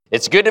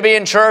It's good to be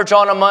in church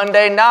on a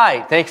Monday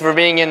night. Thank you for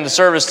being in the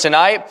service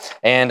tonight.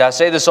 And I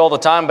say this all the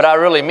time, but I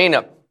really mean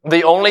it.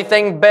 The only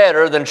thing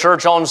better than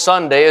church on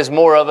Sunday is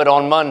more of it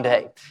on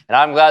Monday. And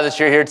I'm glad that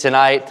you're here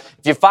tonight.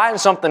 If you find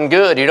something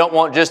good, you don't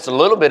want just a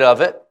little bit of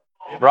it,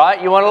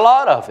 right? You want a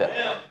lot of it.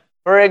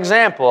 For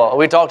example,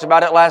 we talked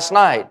about it last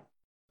night.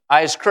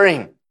 Ice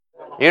cream.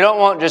 You don't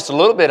want just a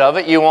little bit of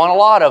it. You want a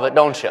lot of it,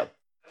 don't you?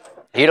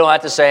 You don't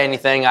have to say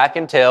anything. I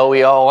can tell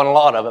we all want a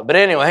lot of it. But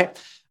anyway,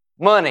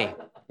 money.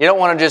 You don't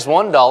want just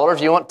 $1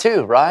 if you want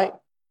two, right?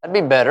 That'd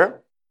be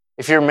better.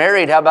 If you're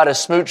married, how about a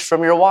smooch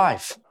from your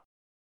wife?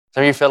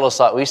 Some of you fellows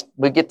thought,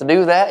 we get to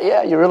do that?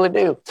 Yeah, you really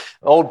do.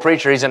 An old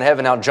preacher, he's in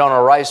heaven now, John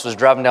R. Rice, was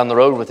driving down the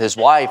road with his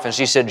wife, and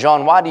she said,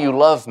 John, why do you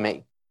love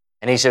me?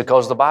 And he said,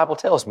 because the Bible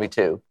tells me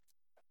to.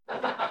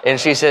 And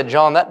she said,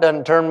 John, that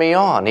doesn't turn me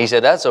on. He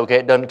said, that's okay,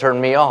 it doesn't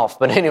turn me off.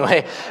 But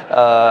anyway,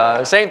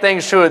 same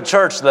thing's true at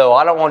church, though.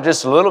 I don't want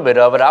just a little bit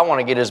of it. I want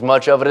to get as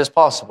much of it as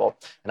possible.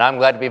 And I'm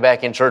glad to be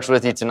back in church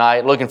with you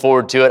tonight. Looking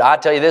forward to it. I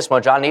tell you this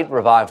much, I need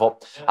revival.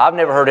 I've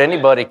never heard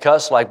anybody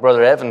cuss like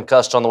Brother Evan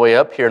cussed on the way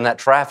up here in that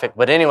traffic.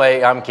 But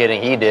anyway, I'm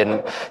kidding. He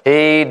didn't.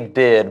 He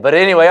did. But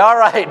anyway, all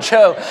right,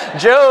 Job,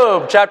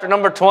 chapter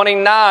number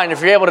 29.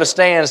 If you're able to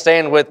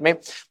stand with me.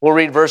 We'll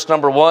read verse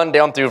number 1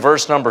 down through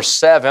verse number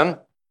 7.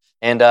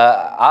 And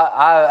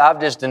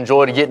I've just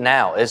enjoyed getting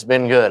out. It's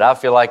been good. I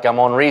feel like I'm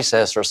on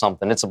recess or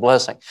something. It's a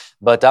blessing.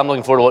 But I'm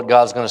looking forward to what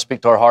God's going to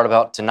speak to our heart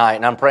about tonight.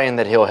 And I'm praying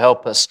that He'll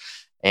help us.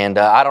 And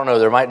I don't know,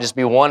 there might just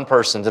be one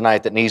person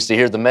tonight that needs to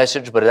hear the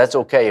message, but that's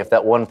okay. If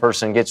that one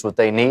person gets what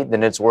they need,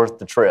 then it's worth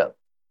the trip.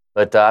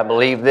 But I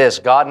believe this,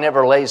 God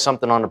never lays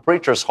something on the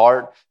preacher's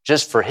heart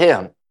just for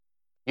him.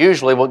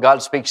 Usually what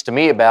God speaks to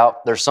me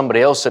about, there's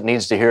somebody else that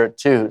needs to hear it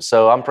too.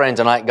 So I'm praying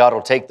tonight God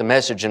will take the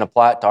message and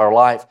apply it to our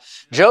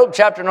life. Job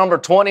chapter number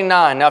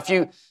 29. Now if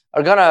you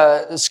are going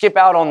to skip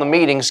out on the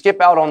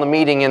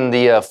meeting in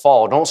the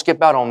fall. Don't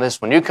skip out on this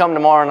one. You come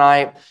tomorrow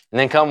night and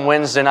then come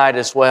Wednesday night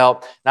as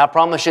well. And I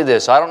promise you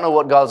this, I don't know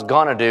what God's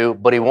going to do,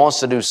 but He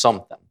wants to do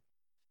something.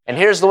 And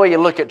here's the way you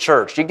look at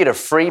church. You get a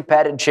free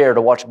padded chair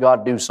to watch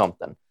God do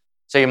something.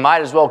 So you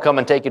might as well come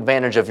and take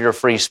advantage of your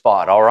free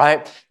spot, all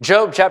right?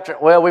 Job chapter,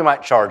 we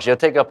might charge you. I'll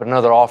take up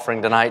another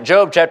offering tonight.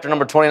 Job chapter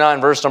number 29,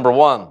 verse number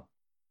 1.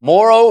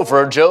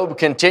 Moreover, Job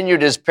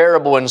continued his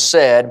parable and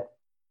said,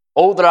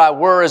 Oh, that I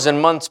were as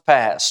in months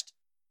past,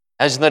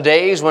 as in the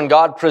days when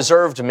God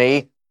preserved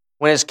me,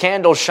 when His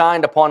candle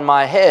shined upon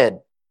my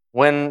head,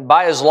 when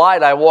by His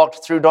light I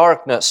walked through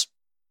darkness,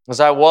 as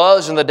I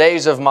was in the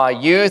days of my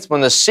youth, when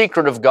the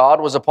secret of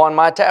God was upon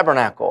my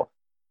tabernacle,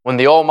 when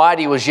the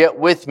Almighty was yet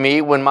with me,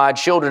 when my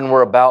children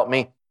were about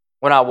me,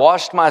 when I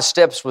washed my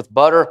steps with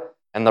butter,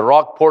 and the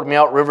rock poured me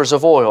out rivers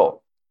of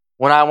oil,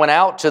 when I went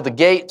out to the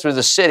gate through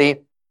the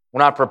city,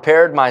 when I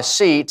prepared my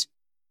seat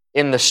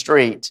in the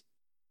street.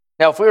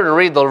 Now, if we were to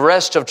read the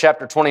rest of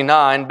chapter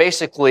 29,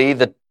 basically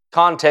the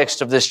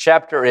context of this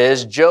chapter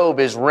is Job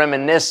is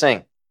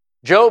reminiscing.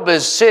 Job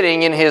is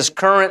sitting in his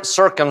current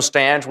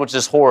circumstance, which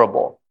is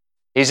horrible.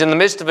 He's in the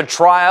midst of a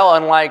trial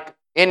unlike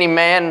any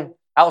man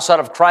outside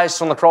of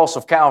Christ on the cross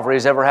of Calvary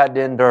has ever had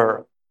to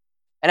endure.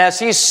 And as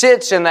he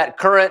sits in that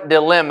current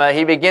dilemma,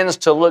 he begins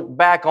to look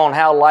back on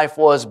how life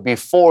was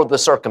before the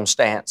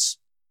circumstance.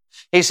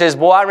 He says,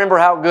 boy, I remember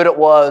how good it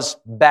was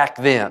back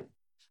then.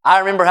 I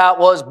remember how it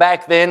was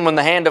back then when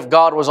the hand of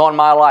God was on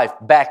my life,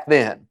 back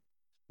then.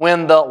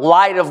 When the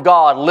light of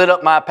God lit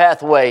up my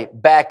pathway,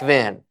 back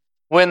then.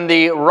 When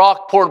the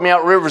rock poured me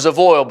out rivers of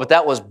oil, but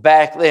that was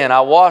back then.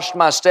 I washed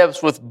my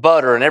steps with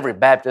butter, and every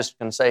Baptist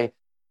can say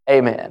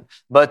amen.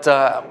 But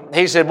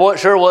he said, boy, it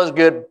sure was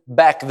good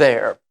back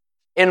there.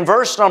 In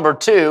verse number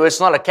 2,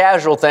 it's not a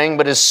casual thing,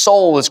 but his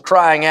soul is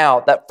crying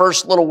out. That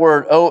first little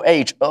word,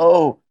 O-H,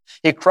 oh.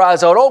 He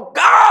cries out, oh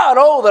God,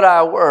 oh that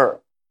I were,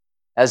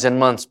 as in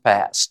months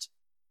past.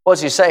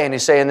 What's he saying?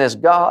 He's saying this,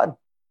 God,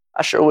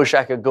 I sure wish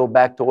I could go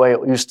back to the way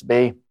it used to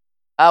be.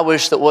 I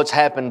wish that what's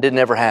happened didn't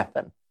ever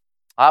happen.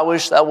 I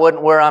wish that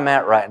wasn't where I'm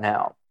at right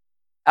now.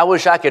 I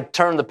wish I could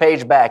turn the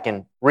page back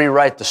and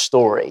rewrite the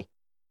story.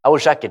 I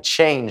wish I could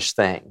change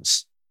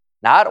things.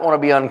 Now, I don't want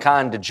to be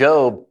unkind to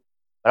Job,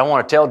 but I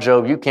want to tell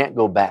Job, you can't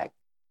go back.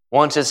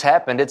 Once it's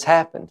happened, it's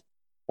happened.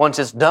 Once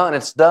it's done,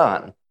 it's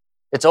done.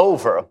 It's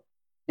over.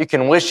 You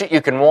can wish it,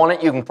 you can want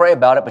it, you can pray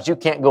about it, but you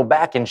can't go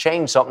back and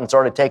change something that's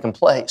already taken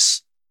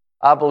place.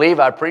 I believe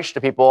I preach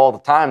to people all the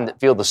time that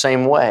feel the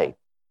same way.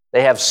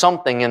 They have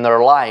something in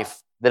their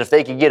life that if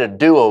they could get a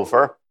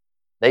do-over,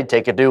 they'd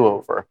take a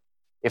do-over.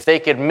 If they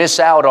could miss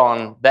out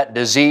on that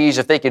disease,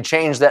 if they could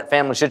change that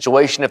family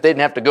situation, if they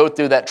didn't have to go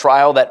through that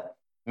trial, that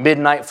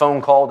midnight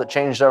phone call that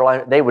changed their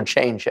life, they would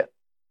change it.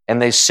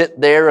 And they sit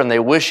there and they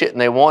wish it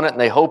and they want it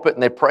and they hope it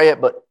and they pray it.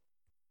 But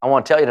I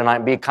want to tell you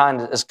tonight, be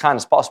kind as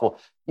possible.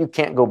 You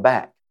can't go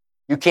back.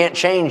 You can't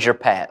change your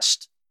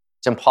past.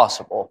 It's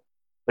impossible.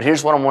 But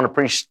here's what I want to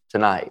preach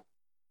tonight.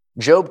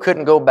 Job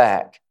couldn't go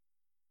back,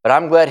 but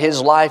I'm glad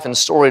his life and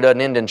story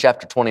doesn't end in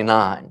chapter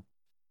 29.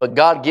 But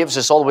God gives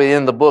us all the way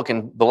in the book,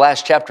 in the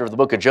last chapter of the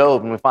book of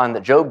Job, and we find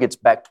that Job gets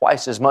back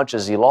twice as much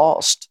as he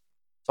lost.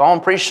 So I'm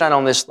preaching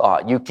on this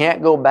thought. You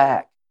can't go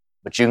back,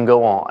 but you can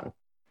go on.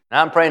 And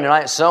I'm praying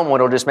tonight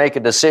someone will just make a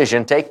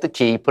decision, take the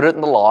key, put it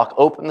in the lock,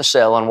 open the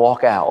cell, and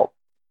walk out.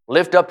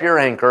 Lift up your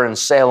anchor and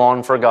sail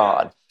on for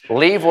God.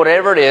 Leave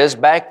whatever it is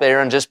back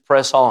there and just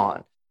press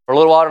on. For a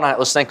little while tonight,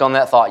 let's think on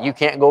that thought. You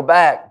can't go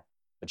back,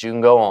 but you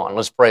can go on.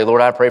 Let's pray.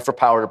 Lord, I pray for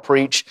power to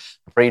preach.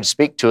 I pray you to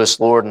speak to us,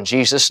 Lord, in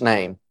Jesus'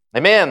 name.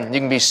 Amen. You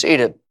can be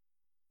seated.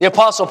 The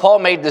Apostle Paul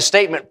made the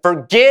statement,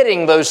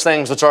 forgetting those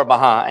things which are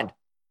behind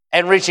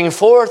and reaching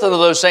forth unto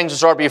those things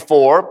which are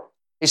before.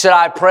 He said,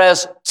 I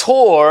press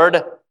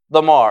toward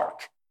the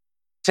mark.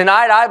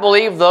 Tonight, I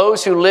believe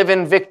those who live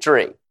in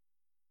victory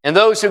and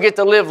those who get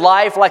to live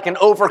life like an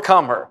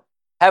overcomer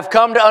have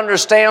come to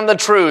understand the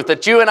truth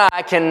that you and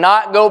I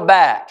cannot go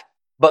back,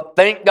 but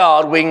thank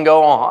God we can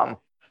go on.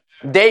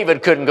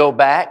 David couldn't go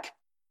back.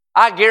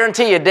 I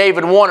guarantee you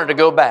David wanted to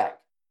go back.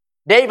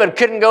 David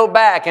couldn't go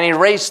back and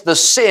erase the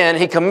sin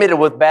he committed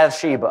with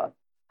Bathsheba.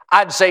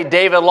 I'd say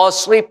David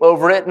lost sleep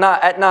over it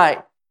at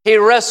night. He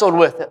wrestled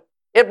with it.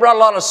 It brought a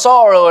lot of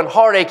sorrow and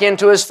heartache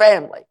into his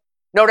family.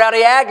 No doubt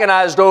he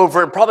agonized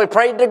over it and probably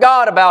prayed to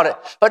God about it.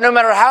 But no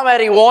matter how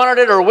bad he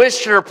wanted it or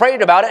wished it or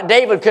prayed about it,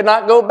 David could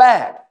not go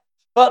back.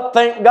 But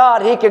thank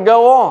God he could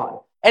go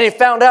on. And he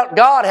found out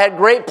God had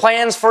great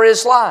plans for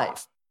his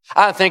life.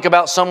 I think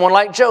about someone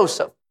like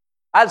Joseph.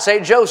 I'd say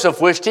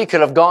Joseph wished he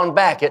could have gone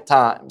back at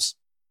times.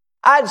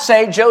 I'd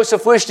say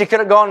Joseph wished he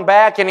could have gone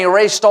back and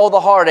erased all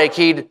the heartache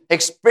he'd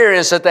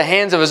experienced at the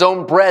hands of his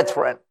own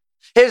brethren.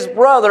 His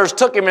brothers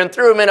took him and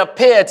threw him in a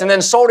pit and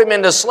then sold him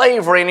into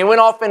slavery, and he went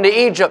off into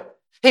Egypt.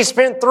 He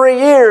spent 3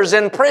 years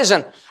in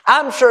prison.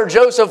 I'm sure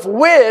Joseph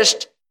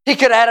wished he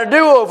could have had a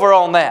do-over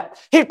on that.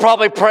 He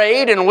probably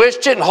prayed and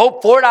wished it and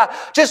hoped for it. I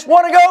just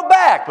want to go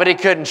back. But he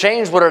couldn't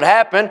change what had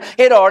happened.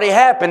 It already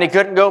happened. He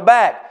couldn't go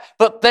back.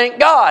 But thank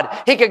God,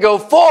 he could go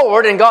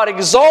forward, and God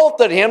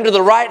exalted him to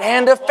the right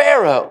hand of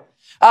Pharaoh.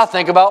 I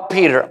think about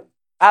Peter.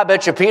 I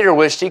bet you Peter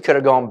wished he could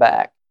have gone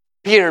back.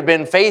 Peter had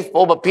been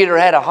faithful, but Peter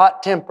had a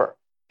hot temper.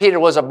 Peter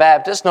was a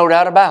Baptist, no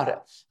doubt about it.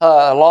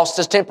 Lost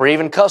his temper,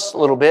 even cussed a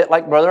little bit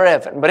like Brother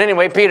Evan. But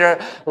anyway, Peter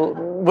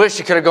wished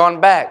he could have gone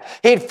back.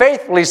 He'd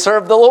faithfully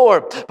served the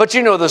Lord. But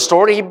you know the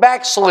story. He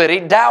backslid. He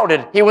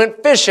doubted. He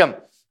went fishing.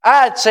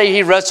 I'd say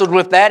he wrestled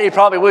with that. He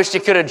probably wished he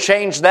could have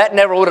changed that,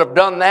 never would have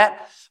done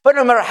that. But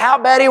no matter how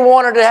bad he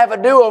wanted to have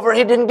a do-over,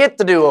 he didn't get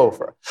the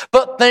do-over.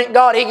 But thank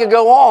God he could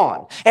go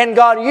on. And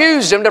God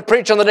used him to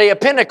preach on the day of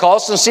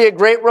Pentecost and see a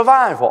great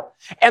revival.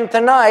 And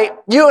tonight,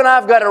 you and I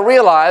have got to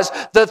realize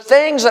the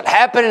things that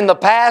happened in the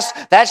past,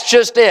 that's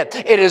just it.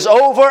 It is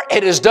over.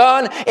 It is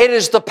done. It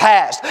is the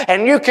past.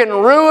 And you can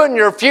ruin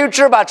your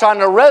future by trying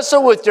to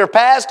wrestle with your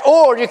past,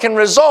 or you can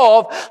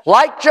resolve,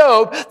 like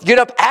Job, get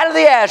up out of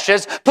the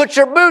ashes, put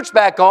your boots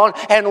back on,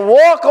 and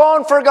walk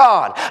on for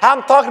God.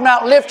 I'm talking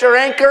about lift your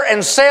anchor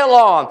and sail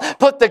on.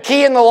 Put the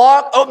key in the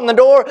lock, open the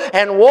door,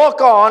 and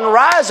walk on,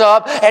 rise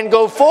up, and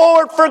go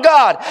forward for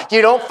God.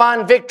 You don't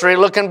find victory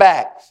looking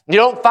back. You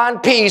don't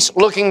find peace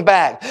looking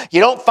back.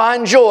 You don't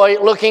find joy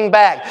looking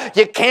back.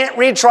 You can't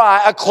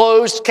retry a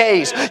closed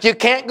case. You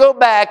can't go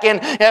back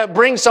and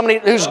bring somebody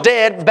who's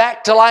dead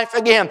back to life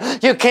again.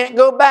 You can't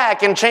go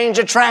back and change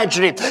a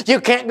tragedy.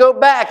 You can't go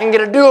back and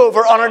get a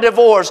do-over on a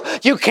divorce.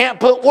 You can't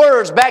put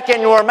words back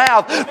in your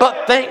mouth.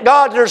 But thank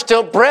God there's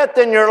still breath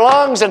in your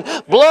lungs and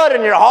blood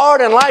in your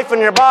heart and life in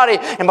your body.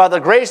 And by the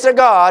grace of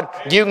God,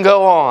 you can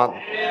go on.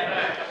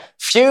 Amen.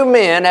 Few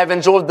men have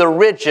enjoyed the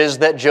riches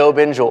that Job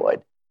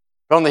enjoyed.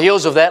 On the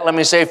heels of that, let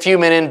me say, few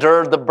men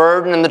endured the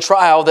burden and the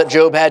trial that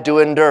Job had to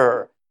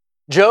endure.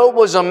 Job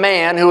was a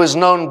man who was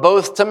known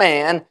both to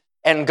man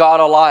and God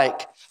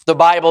alike. The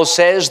Bible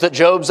says that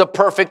Job's a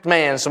perfect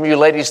man. Some of you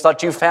ladies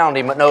thought you found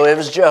him, but no, it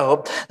was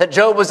Job. That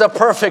Job was a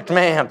perfect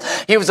man.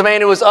 He was a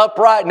man who was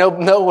upright. No,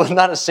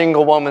 not a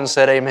single woman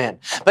said amen.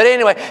 But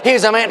anyway, he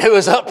was a man who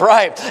was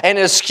upright and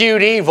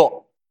eschewed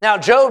evil. Now,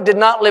 Job did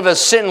not live a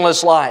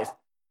sinless life,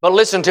 but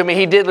listen to me,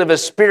 he did live a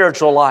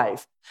spiritual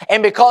life.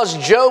 And because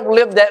Job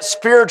lived that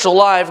spiritual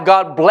life,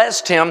 God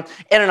blessed him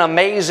in an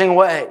amazing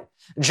way.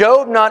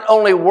 Job not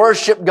only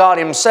worshiped God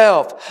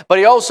himself, but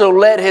he also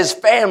led his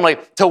family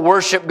to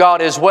worship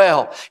God as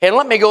well. And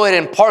let me go ahead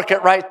and park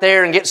it right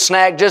there and get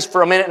snagged just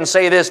for a minute and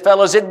say this,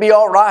 fellas, it'd be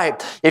all right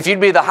if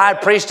you'd be the high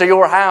priest of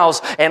your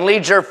house and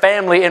lead your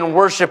family in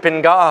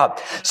worshiping God.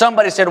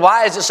 Somebody said,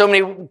 why is it so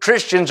many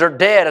Christians are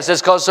dead? I said,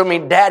 it's because so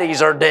many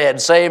daddies are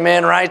dead. Say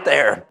amen right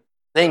there.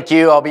 Thank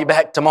you. I'll be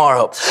back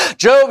tomorrow.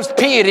 Job's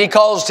piety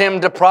caused him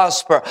to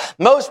prosper.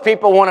 Most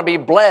people want to be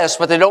blessed,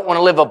 but they don't want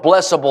to live a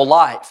blessable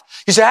life.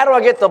 You say, how do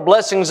I get the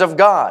blessings of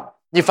God?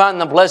 You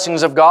find the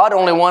blessings of God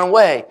only one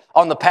way,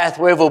 on the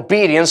pathway of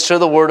obedience to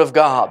the Word of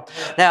God.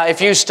 Now, if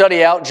you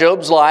study out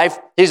Job's life,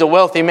 he's a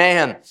wealthy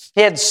man.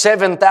 He had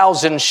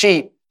 7,000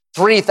 sheep.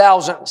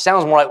 3,000,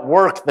 sounds more like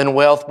work than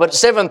wealth, but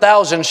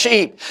 7,000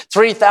 sheep,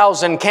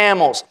 3,000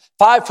 camels,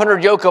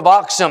 500 yoke of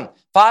oxen,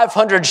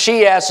 500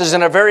 she-asses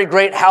in a very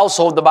great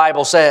household, the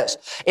Bible says.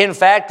 In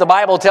fact, the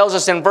Bible tells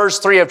us in verse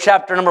 3 of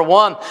chapter number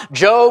 1,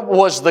 Job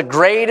was the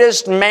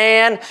greatest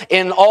man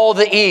in all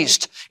the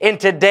East. In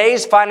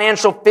today's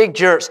financial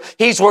figures,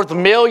 he's worth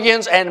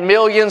millions and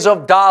millions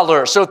of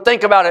dollars. So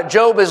think about it.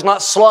 Job is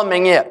not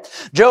slumming it.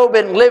 Job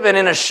isn't living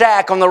in a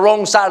shack on the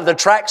wrong side of the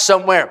track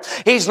somewhere.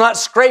 He's not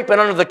scraping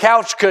under the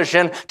couch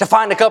cushion to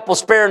find a couple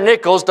spare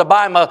nickels to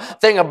buy him a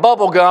thing of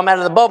bubble gum out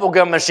of the bubble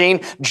gum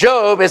machine.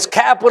 Job is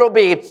capital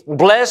B,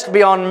 blessed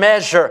beyond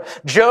measure.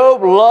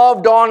 Job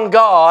loved on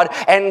God,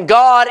 and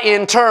God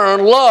in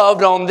turn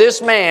loved on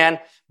this man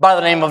by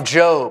the name of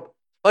Job.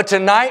 But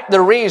tonight,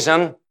 the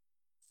reason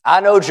I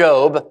know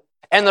Job,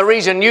 and the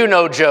reason you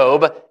know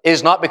Job,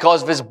 is not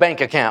because of his bank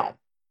account.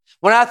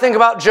 When I think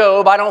about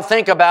Job, I don't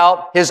think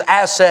about his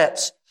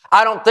assets.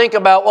 I don't think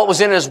about what was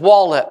in his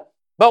wallet.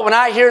 But when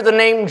I hear the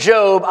name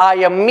Job,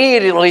 I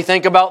immediately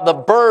think about the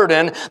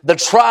burden, the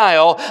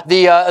trial,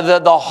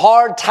 the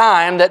hard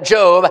time that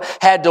Job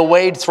had to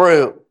wade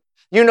through.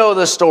 You know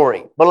the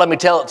story, but let me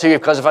tell it to you,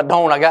 because if I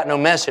don't, I got no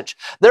message.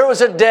 There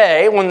was a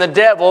day when the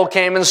devil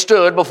came and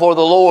stood before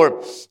the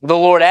Lord. The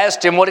Lord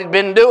asked him what he'd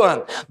been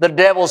doing. The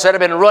devil said,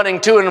 I've been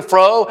running to and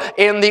fro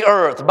in the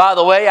earth. By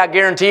the way, I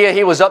guarantee you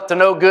he was up to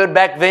no good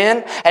back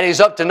then, and he's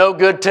up to no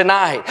good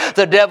tonight.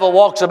 The devil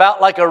walks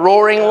about like a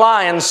roaring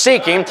lion,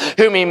 seeking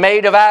whom he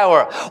may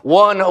devour.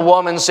 One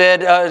woman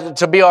said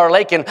to B.R.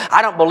 Lakin,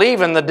 I don't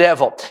believe in the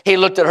devil. He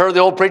looked at her,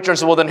 the old preacher, and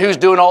said, well, then who's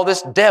doing all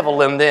this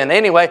deviling then?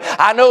 Anyway,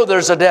 I know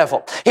there's a devil.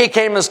 He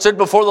came and stood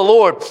before the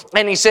Lord,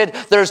 and he said,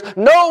 there's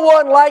no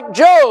one like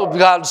Job,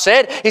 God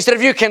said. He said,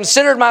 have you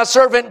considered my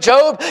servant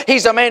Job?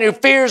 He's a man who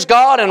fears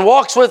God and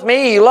walks with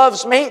me. He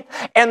loves me.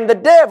 And the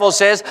devil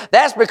says,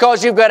 that's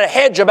because you've got a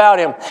hedge about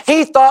him.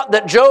 He thought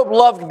that Job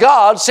loved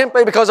God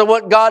simply because of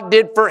what God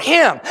did for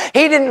him.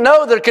 He didn't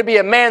know there could be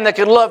a man that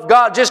could love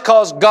God just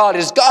because God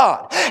is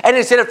God. And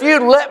he said, if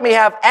you'd let me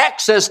have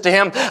access to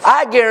him,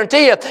 I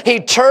guarantee you,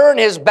 he'd turn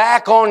his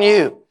back on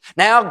you.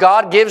 Now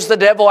God gives the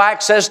devil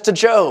access to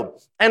Job,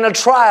 and a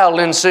trial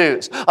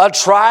ensues. A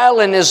trial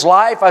in his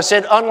life, I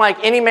said, unlike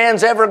any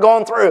man's ever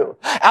gone through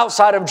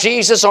outside of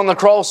Jesus on the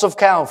cross of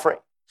Calvary.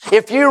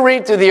 If you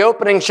read through the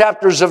opening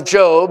chapters of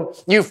Job,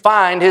 you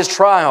find his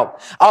trial.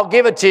 I'll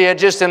give it to you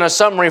just in a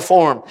summary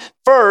form.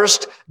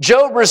 First,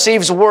 Job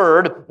receives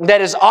word that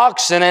his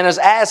oxen and his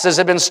asses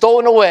had been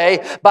stolen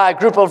away by a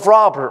group of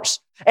robbers,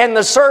 and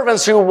the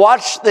servants who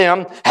watched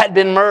them had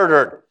been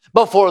murdered.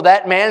 Before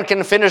that man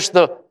can finish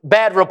the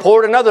bad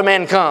report, another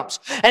man comes.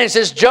 And he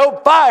says,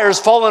 Job,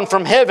 fire's fallen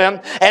from heaven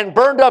and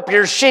burned up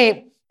your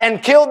sheep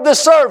and killed the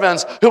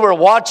servants who were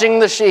watching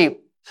the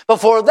sheep.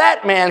 Before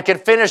that man could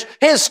finish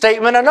his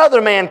statement,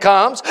 another man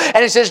comes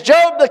and he says,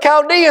 Job, the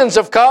Chaldeans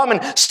have come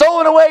and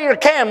stolen away your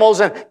camels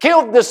and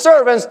killed the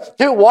servants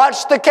who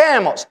watched the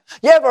camels.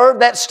 You ever heard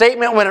that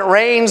statement, when it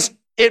rains,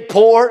 it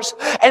pours?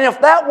 And if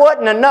that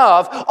wasn't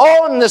enough,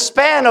 all in the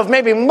span of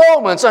maybe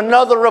moments,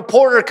 another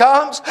reporter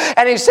comes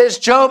and he says,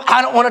 Job,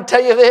 I don't want to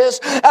tell you this.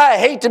 I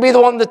hate to be the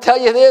one to tell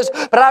you this,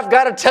 but I've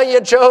got to tell you,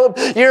 Job,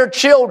 your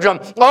children,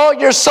 all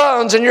your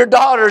sons and your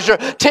daughters, your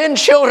 10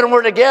 children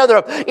were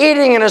together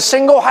eating in a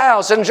single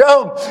house. And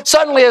Job,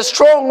 suddenly a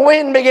strong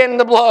wind began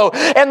to blow,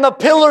 and the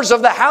pillars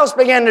of the house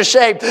began to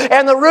shake,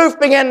 and the roof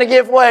began to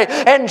give way.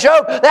 And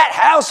Job, that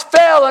house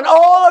fell, and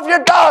all of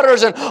your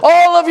daughters and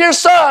all of your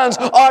sons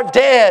are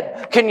dead.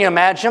 Can you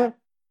imagine?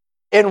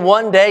 In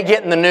one day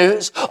getting the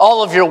news,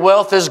 all of your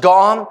wealth is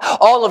gone,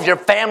 all of your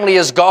family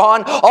is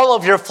gone, all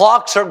of your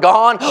flocks are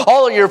gone,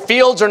 all of your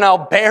fields are now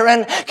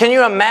barren. Can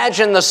you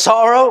imagine the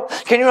sorrow?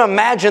 Can you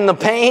imagine the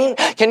pain?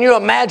 Can you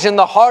imagine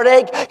the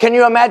heartache? Can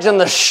you imagine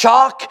the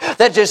shock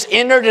that just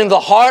entered into the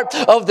heart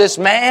of this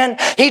man?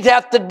 He'd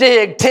have to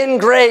dig 10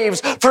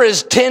 graves for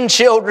his 10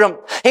 children.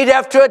 He'd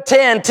have to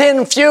attend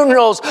 10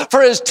 funerals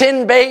for his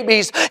 10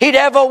 babies. He'd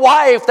have a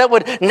wife that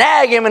would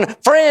nag him and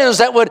friends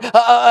that would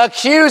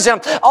accuse him.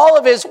 All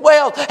of his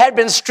wealth had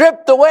been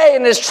stripped away,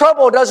 and his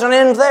trouble doesn't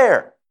end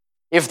there.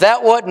 If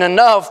that wasn't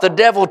enough, the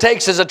devil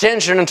takes his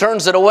attention and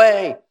turns it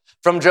away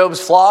from Job's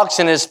flocks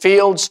and his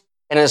fields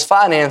and his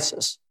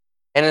finances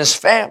and his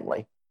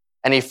family,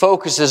 and he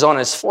focuses on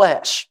his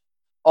flesh.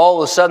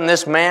 All of a sudden,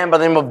 this man by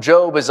the name of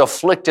Job is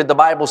afflicted, the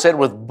Bible said,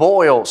 with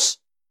boils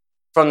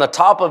from the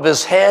top of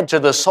his head to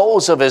the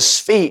soles of his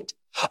feet.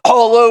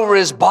 All over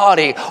his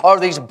body are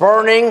these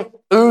burning,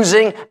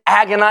 oozing,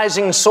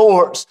 agonizing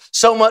sores.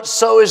 So much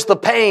so is the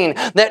pain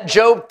that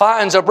Job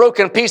finds a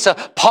broken piece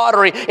of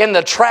pottery in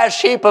the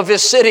trash heap of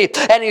his city,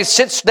 and he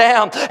sits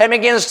down and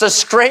begins to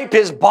scrape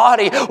his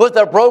body with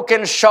a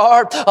broken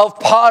shard of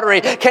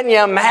pottery. Can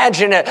you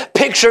imagine it?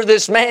 Picture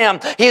this man.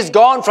 He's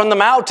gone from the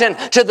mountain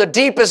to the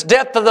deepest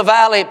depth of the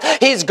valley.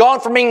 He's gone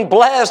from being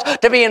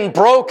blessed to being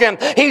broken.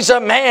 He's a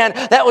man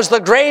that was the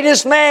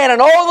greatest man in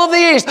all of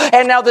the East,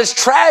 and now this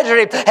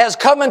tragedy has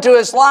come into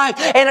his life,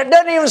 and it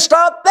doesn't even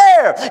stop there.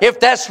 there. If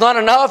that's not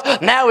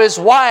enough, now his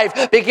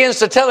wife begins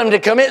to tell him to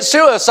commit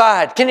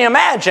suicide. Can you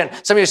imagine?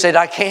 Some of you said,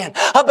 I can't.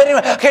 But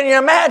anyway, can you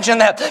imagine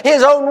that?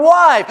 His own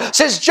wife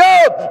says,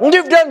 Job,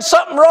 you've done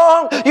something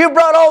wrong. You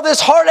brought all this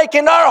heartache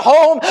into our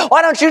home.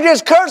 Why don't you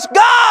just curse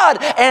God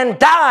and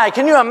die?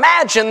 Can you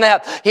imagine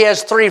that? He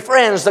has 3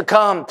 friends that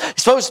come.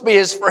 It's supposed to be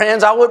his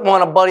friends. I wouldn't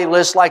want a buddy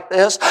list like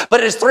this.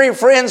 But his 3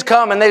 friends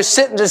come and they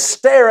sit and just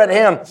stare at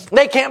him.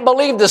 They can't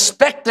believe the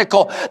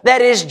spectacle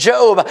that is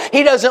Job.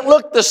 He doesn't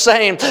look the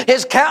same.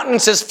 His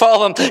countenance is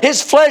fallen.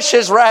 His flesh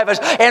is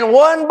ravished. And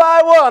one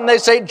by one they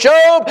say,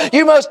 Job,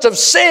 you must have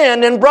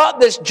sinned and brought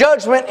this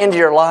judgment into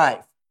your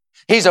life.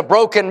 He's a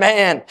broken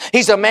man.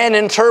 He's a man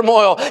in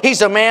turmoil.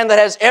 He's a man that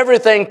has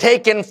everything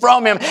taken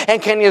from him.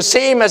 And can you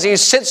see him as he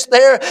sits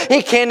there?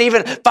 He can't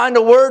even find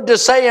a word to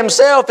say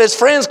himself. His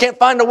friends can't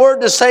find a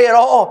word to say at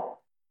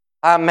all.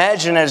 I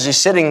imagine as he's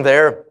sitting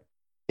there,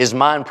 his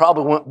mind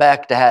probably went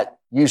back to how it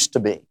used to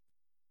be.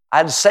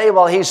 I'd say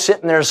while he's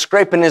sitting there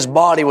scraping his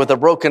body with a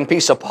broken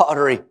piece of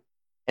pottery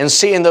and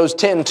seeing those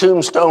 10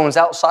 tombstones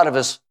outside of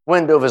his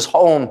window of his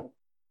home,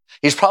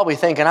 he's probably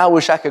thinking, I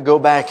wish I could go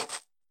back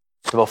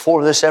to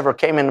before this ever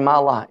came into my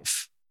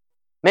life.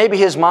 Maybe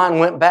his mind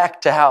went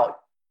back to how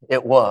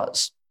it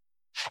was.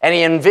 And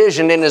he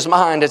envisioned in his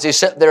mind as he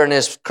sat there in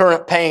his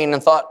current pain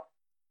and thought,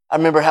 I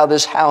remember how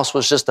this house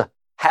was just a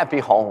happy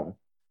home.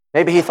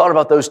 Maybe he thought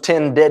about those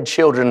 10 dead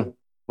children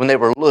when they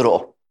were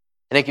little,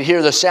 and he could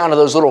hear the sound of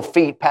those little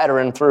feet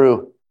pattering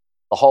through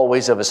the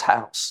hallways of his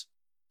house.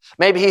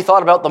 Maybe he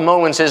thought about the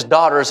moments his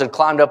daughters had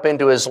climbed up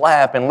into his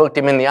lap and looked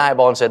him in the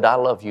eyeball and said, I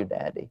love you,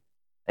 Daddy.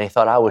 And he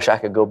thought, I wish I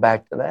could go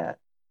back to that.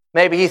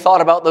 Maybe he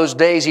thought about those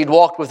days he'd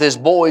walked with his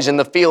boys in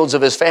the fields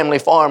of his family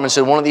farm and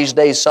said, one of these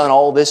days, son,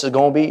 all this is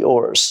going to be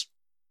yours.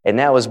 And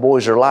now his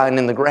boys are lying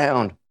in the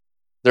ground.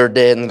 They're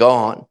dead and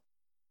gone.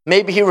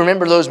 Maybe he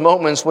remembered those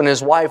moments when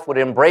his wife would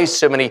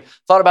embrace him, and he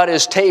thought about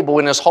his table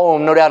in his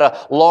home, no doubt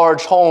a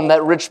large home,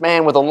 that rich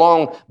man with a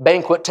long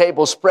banquet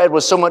table spread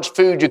with so much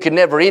food you could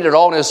never eat it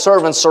all, and his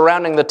servants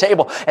surrounding the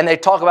table. And they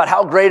talk about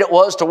how great it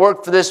was to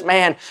work for this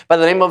man by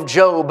the name of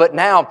Job, but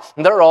now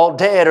they're all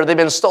dead or they've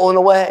been stolen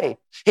away.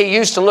 He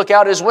used to look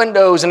out his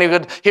windows and he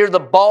could hear the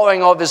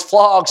bawling of his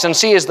flocks and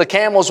see as the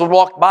camels would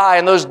walk by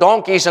and those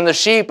donkeys and the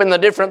sheep and the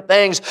different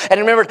things. And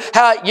he remembered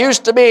how it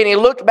used to be, and he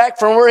looked back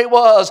from where he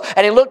was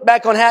and he looked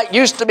back on how it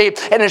used to be,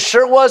 and it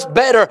sure was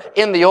better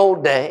in the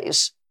old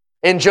days.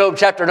 In Job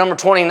chapter number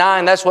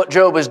 29, that's what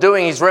Job is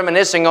doing. He's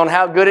reminiscing on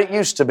how good it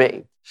used to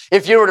be.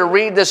 If you were to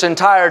read this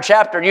entire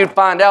chapter, you'd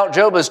find out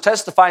Job is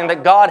testifying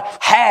that God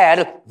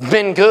had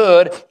been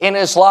good in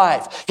his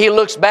life. He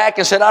looks back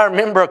and said, I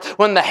remember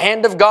when the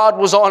hand of God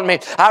was on me.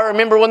 I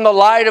remember when the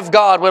light of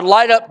God would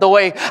light up the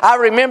way. I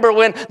remember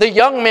when the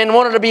young men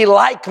wanted to be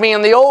like me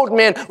and the old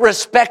men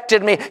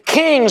respected me.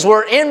 Kings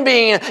were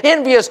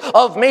envious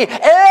of me.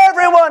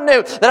 Everyone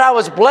knew that I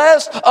was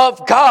blessed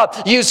of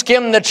God. You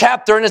skim the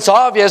chapter and it's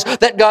obvious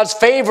that God's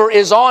favor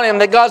is on him,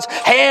 that God's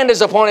hand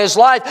is upon his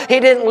life. He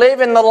didn't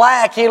live in the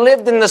lack. He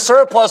lived in the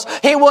surplus.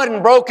 He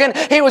wasn't broken.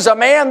 He was a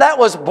man that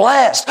was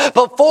blessed.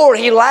 Before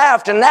he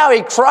laughed and now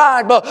he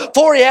cried.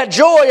 Before he had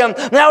joy and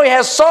now he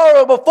has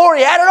sorrow. Before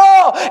he had it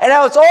all and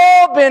now it's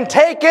all been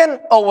taken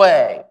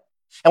away.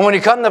 And when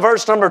you come to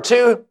verse number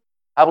 2,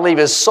 I believe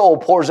his soul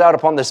pours out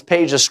upon this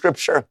page of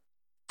Scripture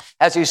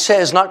as he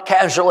says, not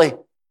casually,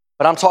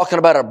 but I'm talking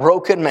about a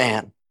broken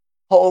man.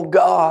 Oh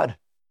God,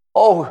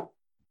 oh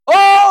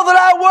that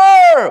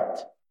I were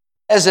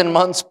as in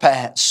months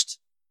past.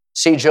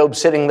 See Job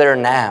sitting there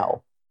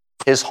now.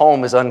 His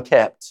home is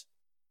unkept.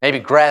 Maybe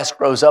grass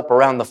grows up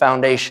around the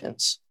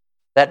foundations.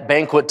 That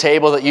banquet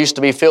table that used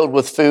to be filled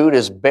with food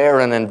is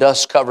barren and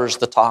dust covers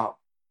the top.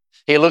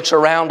 He looks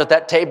around at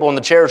that table and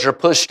the chairs are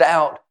pushed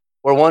out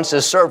where once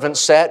his servants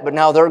sat, but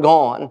now they're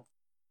gone.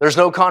 There's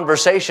no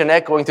conversation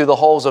echoing through the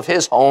halls of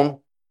his home.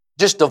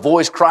 Just a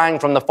voice crying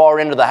from the far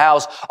end of the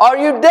house, are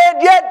you dead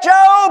yet,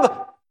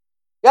 Job?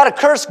 You got to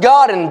curse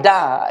God and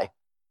die.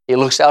 He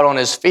looks out on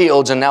his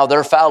fields and now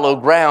they're fallow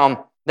ground.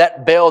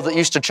 That bell that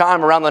used to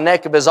chime around the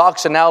neck of his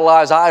oxen now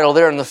lies idle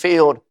there in the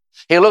field.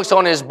 He looks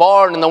on his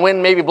barn and the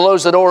wind maybe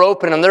blows the door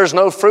open and there's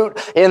no fruit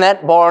in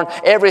that barn.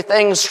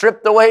 Everything's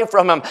stripped away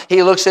from him.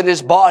 He looks at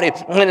his body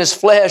and his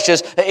flesh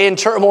is in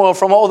turmoil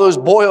from all those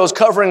boils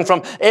covering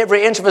from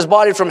every inch of his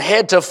body from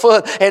head to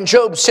foot. And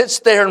Job sits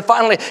there and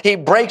finally he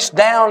breaks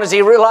down as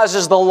he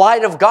realizes the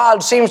light of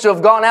God seems to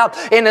have gone out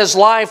in his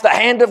life. The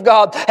hand of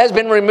God has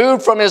been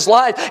removed from his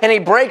life, and he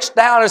breaks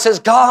down and says,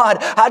 God,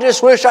 I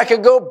just wish I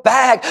could go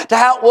back to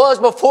how it was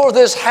before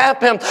this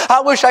happened.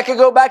 I wish I could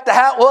go back to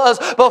how it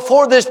was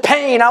before this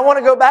pain. I want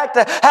to go back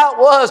to how it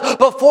was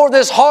before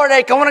this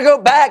heartache. I want to go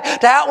back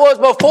to how it was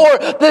before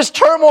this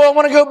turmoil. I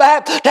want to go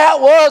back to how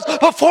it was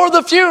before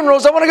the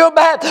funerals. I want to go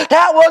back to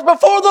how it was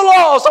before the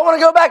loss. I want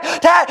to go back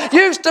to how it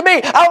used to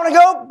be. I want to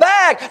go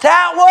back to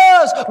how it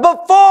was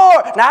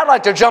before. Now I'd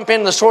like to jump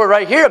in the story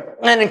right here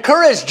and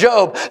encourage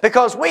Job,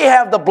 because we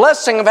have the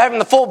blessing of having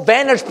the full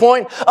vantage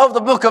point of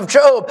the book of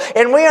Job,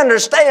 and we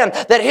understand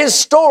that his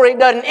story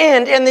doesn't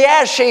end in the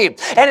ash heap,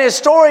 and his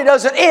story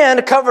doesn't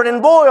end covered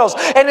in boils,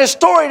 and his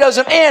story story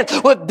doesn't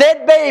end with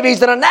dead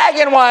babies and a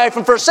nagging wife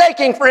and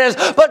forsaking friends,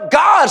 but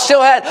God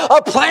still had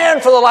a plan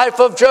for the life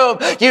of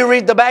Job. You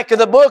read the back of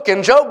the book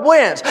and Job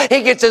wins.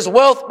 He gets his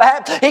wealth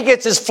back. He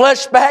gets his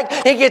flesh back.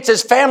 He gets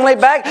his family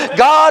back.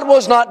 God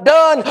was not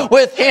done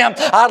with him.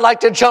 I'd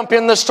like to jump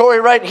in the story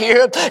right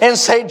here and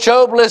say,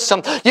 Job,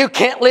 listen, you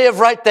can't live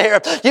right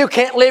there. You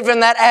can't live in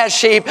that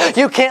ash heap.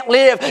 You can't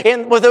live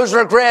with those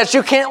regrets.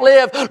 You can't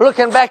live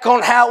looking back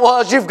on how it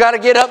was. You've got to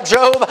get up,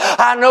 Job.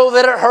 I know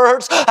that it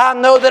hurts. I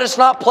know that it's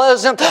not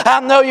pleasant. I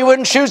know you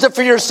wouldn't choose it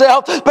for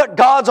yourself, but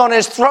God's on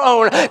His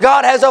throne.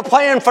 God has a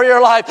plan for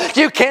your life.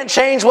 You can't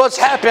change what's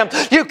happened.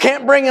 You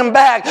can't bring Him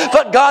back,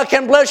 but God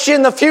can bless you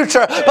in the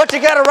future. But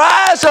you got to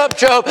rise up,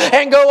 Job,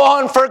 and go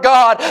on for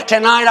God.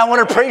 Tonight, I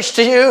want to preach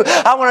to you.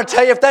 I want to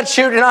tell you, if that's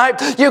you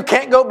tonight, you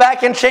can't go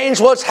back and change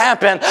what's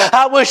happened.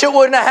 I wish it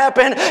wouldn't have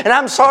happened, and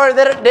I'm sorry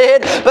that it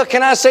did, but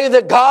can I say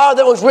that God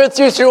that was with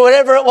you through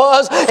whatever it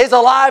was is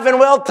alive and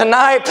well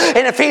tonight,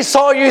 and if He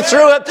saw you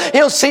through it,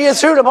 He'll see you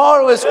through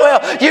tomorrow as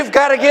well. You've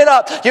got to get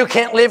up. You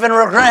can't live in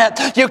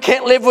regret. You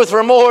can't live with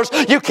remorse.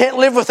 You can't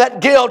live with that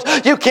guilt.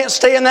 You can't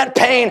stay in that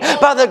pain.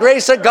 By the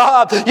grace of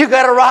God, you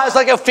got to rise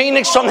like a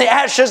phoenix from the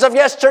ashes of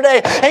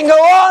yesterday and go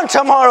on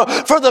tomorrow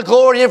for the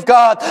glory of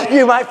God.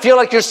 You might feel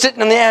like you're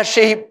sitting in the ash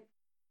heap.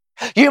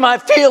 You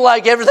might feel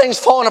like everything's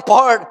falling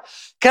apart.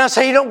 Can I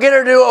say you don't get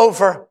a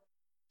do-over?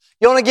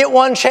 You only get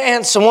one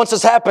chance, and once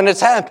it's happened,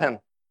 it's happened.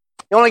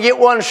 You only get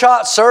one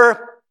shot,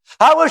 sir.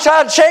 I wish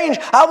I'd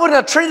changed. I wouldn't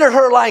have treated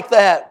her like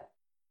that.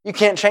 You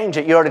can't change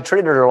it. You already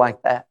treated her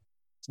like that.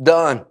 It's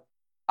done.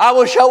 I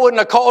wish I wouldn't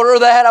have called her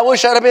that. I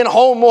wish I'd have been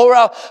home more.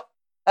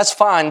 That's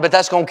fine, but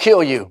that's going to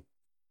kill you.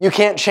 You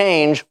can't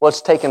change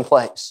what's taken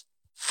place.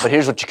 But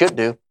here's what you could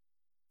do.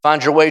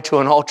 Find your way to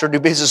an altar, do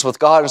business with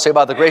God, and say,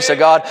 by the grace of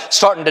God,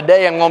 starting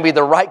today, I'm going to be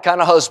the right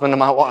kind of husband to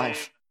my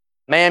wife.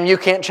 Ma'am, you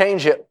can't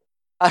change it.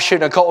 I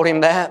shouldn't have called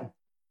him that.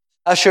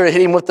 I should have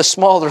hit him with the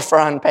smaller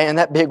frying pan.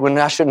 That big one,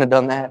 I shouldn't have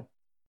done that.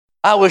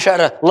 I wish I'd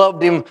have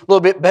loved him a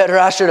little bit better.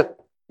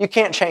 You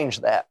can't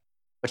change that.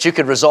 But you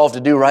could resolve to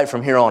do right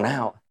from here on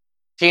out.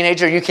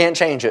 Teenager, you can't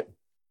change it.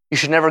 You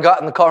should never have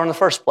gotten in the car in the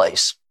first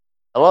place.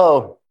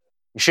 Hello?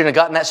 You shouldn't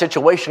have gotten in that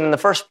situation in the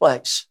first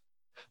place.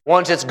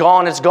 Once it's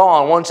gone, it's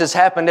gone. Once it's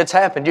happened, it's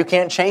happened. You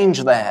can't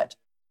change that.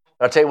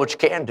 But I'll tell you what you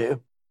can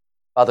do.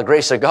 By the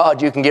grace of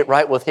God, you can get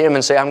right with Him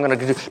and say, I'm going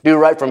to do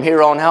right from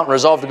here on out and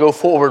resolve to go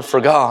forward for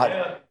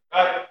God.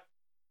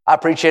 I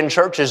preach in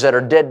churches that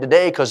are dead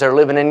today because they're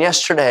living in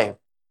yesterday.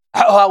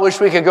 Oh, I wish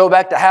we could go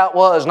back to how it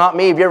was. Not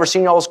me. Have you ever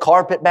seen y'all's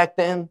carpet back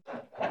then?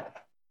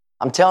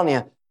 I'm telling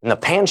you, and the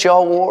pants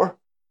y'all wore,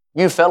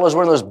 you fellas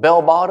wearing those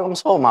bell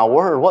bottoms, oh my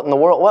word, what in the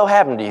world? What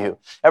happened to you?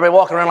 Everybody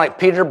walking around like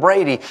Peter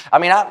Brady. I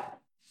mean,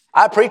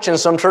 I preach in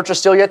some churches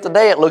still yet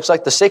today. It looks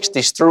like the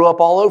 60s threw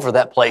up all over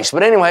that place.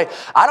 But anyway,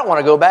 I don't want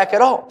to go back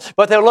at all.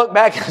 But they'll look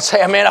back and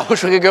say, man, I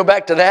wish we could go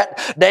back to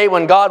that day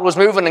when God was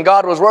moving and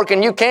God was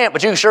working. You can't,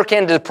 but you sure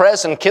can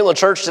depress and kill a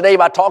church today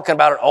by talking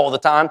about it all the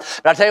time.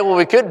 But I tell you what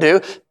we could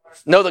do.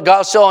 Know that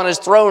God's still on His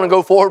throne and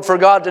go forward for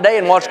God today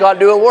and watch God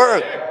do a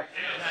work.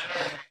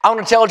 I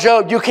want to tell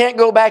Job, you can't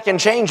go back and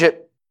change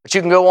it, but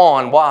you can go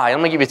on. Why?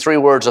 Let me give you 3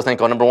 words I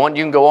think on. Number 1,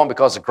 you can go on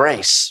because of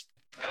grace.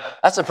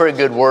 That's a pretty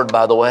good word,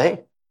 by the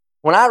way.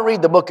 When I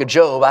read the book of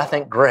Job, I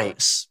think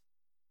grace.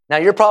 Now,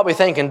 you're probably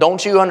thinking,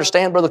 don't you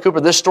understand, Brother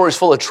Cooper, this story is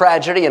full of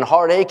tragedy and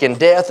heartache and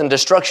death and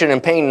destruction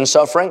and pain and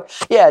suffering.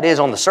 Yeah, it is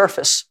on the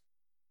surface.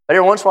 But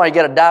every once in a while, you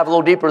got to dive a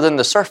little deeper than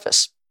the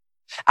surface.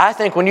 I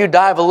think when you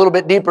dive a little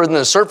bit deeper than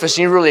the surface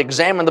and you really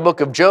examine the book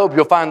of Job,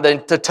 you'll find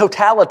that the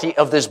totality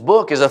of this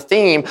book is a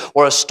theme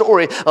or a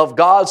story of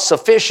God's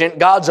sufficient,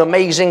 God's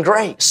amazing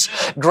grace.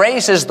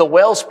 Grace is the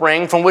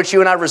wellspring from which you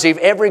and I receive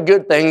every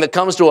good thing that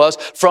comes to us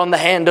from the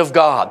hand of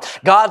God.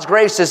 God's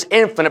grace is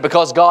infinite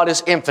because God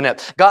is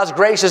infinite. God's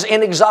grace is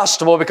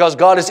inexhaustible because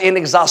God is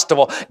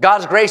inexhaustible.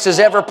 God's grace is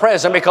ever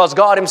present because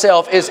God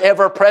Himself is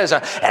ever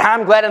present. And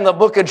I'm glad in the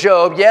book of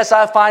Job, yes,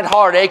 I find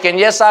heartache, and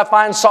yes, I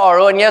find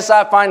sorrow, and yes,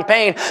 I find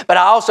pain, but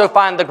I also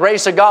find the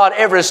grace of God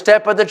every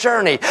step of the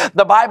journey.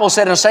 The Bible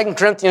said in 2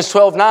 Corinthians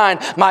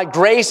 12:9, my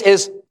grace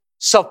is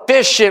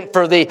sufficient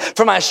for thee,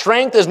 for my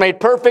strength is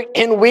made perfect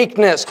in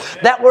weakness.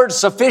 That word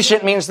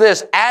sufficient means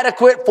this,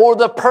 adequate for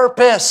the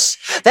purpose.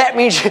 That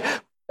means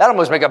that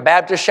almost make a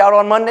Baptist shout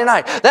on Monday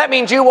night. That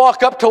means you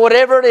walk up to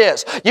whatever it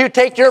is. You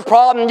take your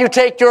problem, you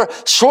take your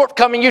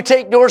shortcoming, you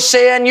take your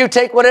sin, you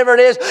take whatever it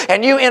is,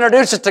 and you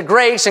introduce it to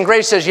grace, and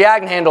grace says, yeah, I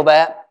can handle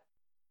that.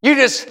 You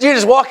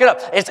just walk it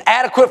up. It's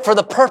adequate for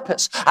the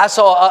purpose. I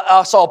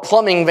saw a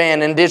plumbing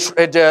van in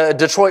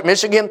Detroit,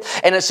 Michigan,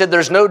 and it said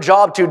there's no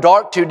job too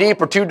dark, too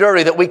deep, or too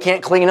dirty that we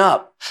can't clean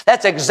up.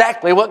 That's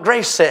exactly what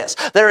grace says.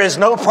 There is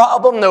no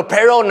problem, no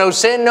peril, no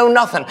sin, no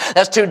nothing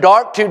that's too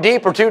dark, too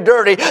deep, or too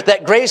dirty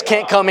that grace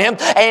can't come in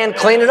and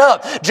clean it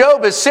up.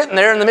 Job is sitting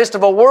there in the midst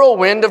of a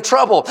whirlwind of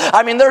trouble.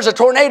 I mean, there's a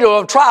tornado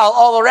of trial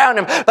all around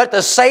him, but at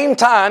the same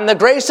time, the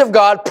grace of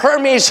God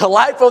permeates the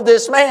life of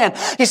this man.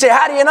 You say,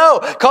 how do you know?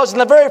 Because in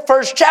the very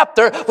first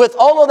chapter, with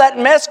all of that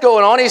mess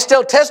going on, he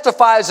still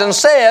testifies and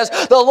says,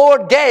 the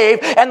Lord gave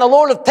and the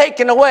Lord hath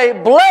taken away.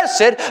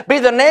 Blessed be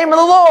the name of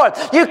the Lord.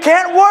 You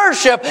can't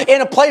worship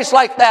in a place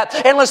like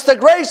that unless the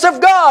grace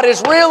of God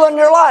is real in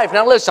your life.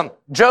 Now listen,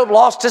 Job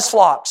lost his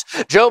flocks.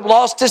 Job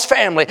lost his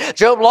family.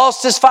 Job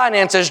lost his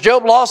finances.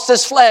 Job lost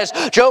his flesh.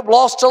 Job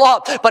lost a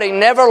lot, but he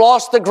never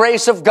lost the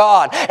grace of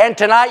God. And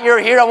tonight you're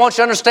here, I want you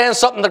to understand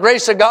something. The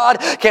grace of God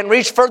can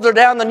reach further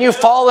down than you've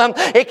fallen.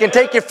 It can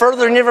take you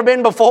further than you've ever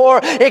been before.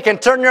 It can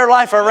turn your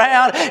life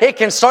around. It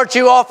can start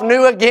you off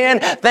new again.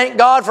 Thank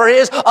God for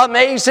His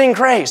amazing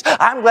grace.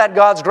 I'm glad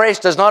God's grace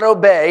does not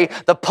obey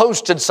the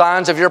posted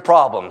signs of your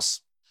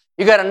problems.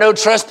 You got a no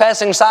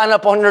trespassing sign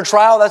up on your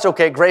trial? That's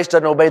okay. Grace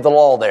doesn't obey the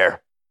law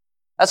there.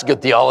 That's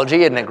good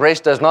theology, isn't it? Grace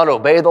does not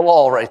obey the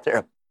law right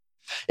there.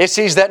 It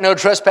sees that no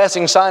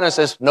trespassing sign and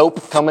says,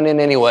 nope, coming in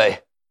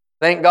anyway.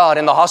 Thank God.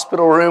 In the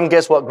hospital room,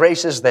 guess what?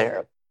 Grace is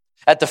there.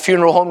 At the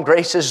funeral home,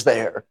 grace is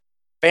there.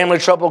 Family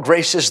trouble,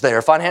 grace is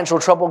there. Financial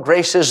trouble,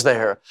 grace is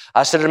there.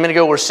 I said it a minute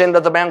ago, where sin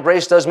doth abound,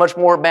 grace does much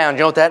more abound.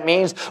 You know what that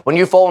means? When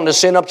you fall into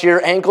sin up to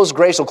your ankles,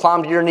 grace will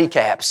climb to your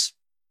kneecaps.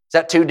 Is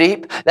that too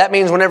deep? That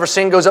means whenever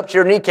sin goes up to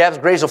your kneecaps,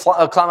 grace will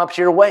climb up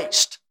to your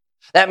waist.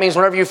 That means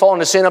whenever you fall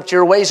into sin up to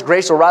your waist,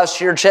 grace will rise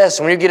to your chest.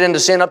 And when you get into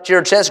sin up to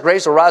your chest,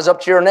 grace will rise up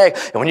to your neck.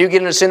 And when you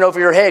get into sin over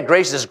your head,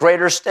 grace is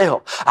greater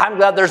still. I'm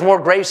glad there's more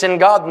grace in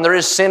God than there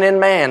is sin in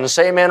man.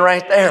 Say amen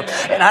right there.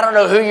 And I don't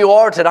know who you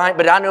are tonight,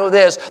 but I know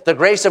this. The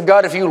grace of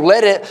God, if you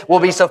let it,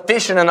 will be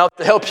sufficient enough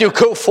to help you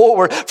go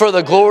forward for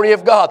the glory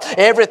of God.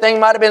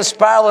 Everything might have been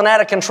spiraling out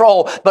of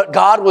control, but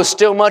God was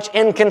still much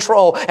in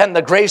control, and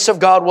the grace of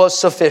God was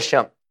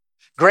sufficient.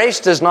 Grace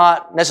does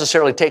not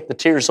necessarily take the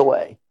tears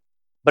away,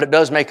 but it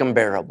does make them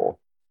bearable.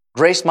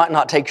 Grace might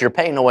not take your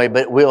pain away,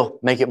 but it will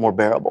make it more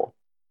bearable.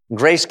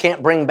 Grace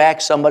can't bring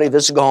back somebody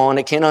that's gone.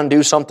 It can't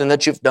undo something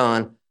that you've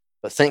done.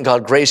 But thank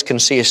God grace can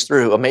see us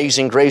through.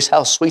 Amazing grace,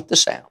 how sweet the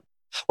sound.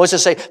 What's it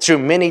say? Through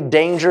many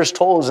dangers,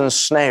 toils, and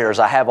snares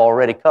I have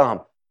already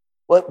come.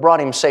 What brought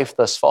him safe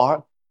thus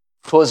far?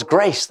 'Twas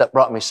grace that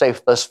brought me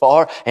safe thus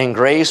far, and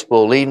grace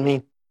will lead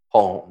me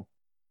home.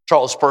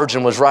 Charles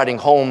Spurgeon was riding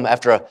home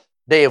after a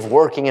day of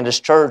working in his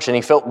church, and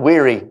he felt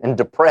weary and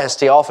depressed.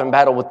 He often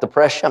battled with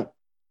depression.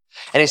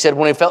 And he said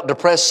when he felt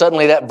depressed,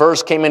 suddenly that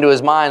verse came into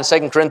his mind,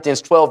 2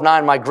 Corinthians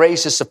 12:9, my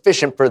grace is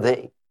sufficient for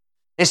thee.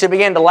 He said,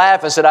 began to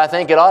laugh and said, I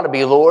think it ought to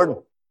be, Lord.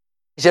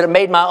 He said, it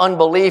made my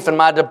unbelief and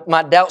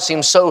my doubt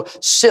seem so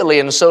silly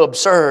and so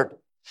absurd.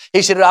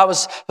 He said, I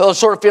was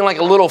sort of feeling like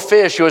a little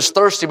fish who was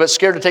thirsty but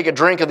scared to take a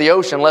drink of the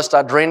ocean lest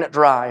I drain it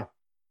dry.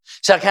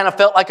 He said, I kind of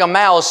felt like a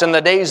mouse in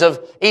the days of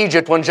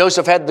Egypt when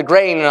Joseph had the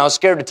grain, and I was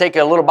scared to take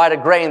a little bite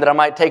of grain that I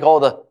might take all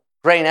the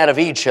grain out of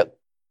Egypt.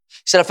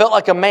 He said, I felt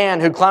like a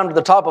man who climbed to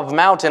the top of a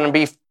mountain and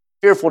be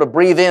fearful to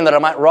breathe in that I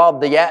might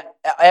rob the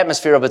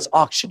atmosphere of its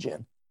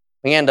oxygen.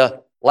 Began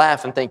to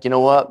laugh and think, you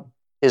know what?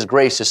 His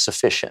grace is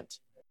sufficient.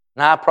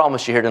 And I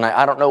promise you here tonight,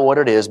 I don't know what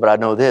it is, but I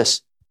know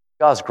this.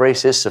 God's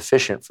grace is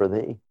sufficient for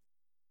thee.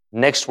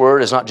 Next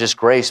word is not just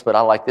grace, but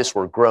I like this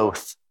word,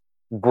 growth.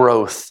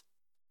 Growth.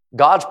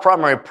 God's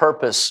primary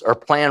purpose or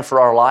plan for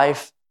our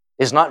life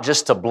is not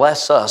just to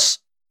bless us,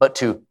 but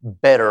to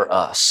better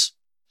us.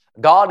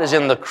 God is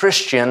in the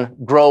Christian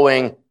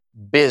growing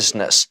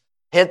business.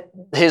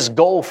 His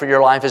goal for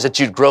your life is that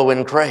you'd grow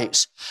in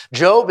grace.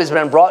 Job has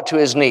been brought to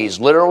his knees,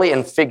 literally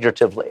and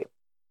figuratively.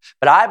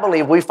 But I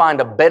believe we find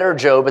a better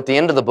Job at the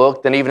end of the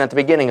book than even at the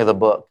beginning of the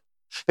book.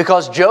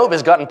 Because Job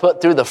has gotten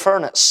put through the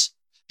furnace.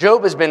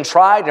 Job has been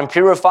tried and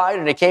purified,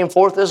 and he came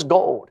forth as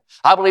gold.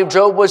 I believe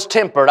Job was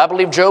tempered. I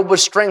believe Job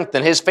was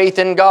strengthened, his faith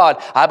in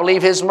God. I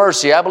believe his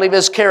mercy. I believe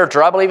his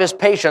character. I believe his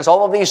patience.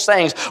 All of these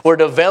things were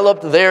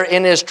developed there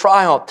in his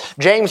trial.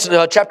 James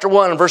chapter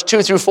 1, verse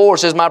 2 through 4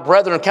 says, my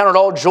brethren, count it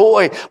all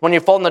joy when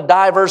you fall into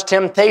diverse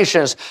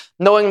temptations,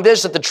 knowing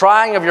this, that the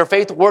trying of your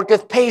faith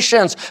worketh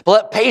patience. But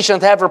let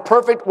patience have her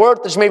perfect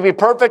work, that she may be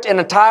perfect and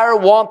entire,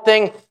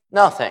 wanting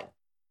nothing.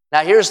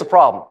 Now here's the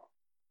problem.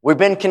 We've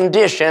been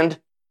conditioned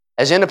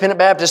as independent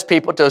Baptist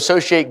people to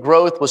associate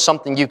growth with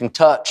something you can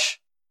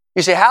touch.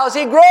 You say, how's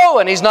he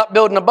growing? He's not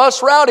building a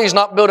bus route. He's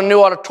not building a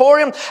new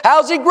auditorium.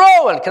 How's he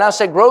growing? Can I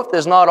say growth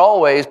is not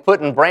always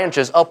putting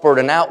branches upward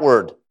and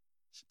outward,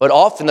 but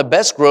often the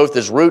best growth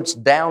is roots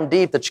down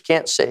deep that you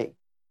can't see.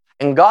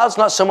 And God's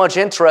not so much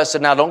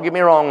interested, now don't get me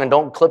wrong and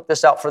don't clip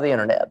this out for the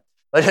internet,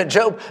 but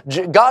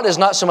God is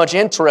not so much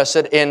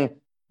interested in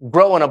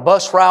growing a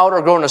bus route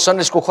or growing a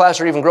Sunday school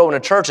class or even growing a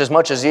church as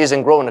much as he is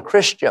in growing a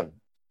Christian.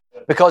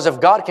 Because if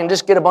God can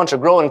just get a bunch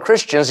of growing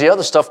Christians, the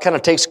other stuff kind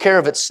of takes care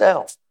of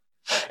itself.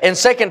 In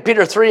 2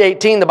 Peter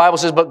 3:18, the Bible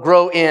says, but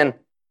grow in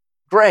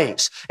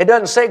grace. It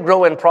doesn't say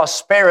grow in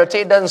prosperity.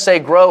 It doesn't say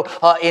grow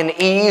in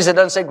ease. It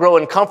doesn't say grow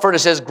in comfort. It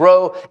says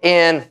grow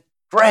in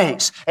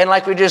Grace. And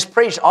like we just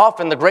preached,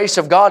 often the grace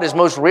of God is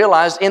most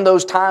realized in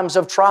those times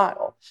of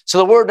trial. So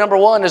the word number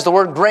one is the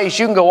word grace.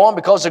 You can go on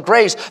because of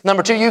grace.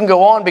 Number two, you can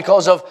go on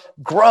because of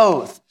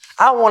growth.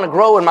 I want to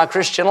grow in my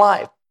Christian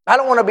life. I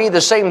don't want to be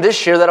the same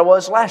this year that I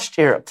was last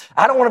year.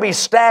 I don't want to be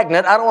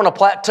stagnant. I don't want to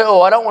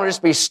plateau. I don't want to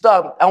just be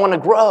stuck. I want to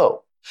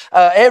grow.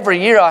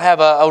 Every year I have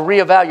a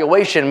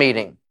reevaluation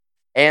meeting.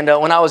 And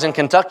when I was in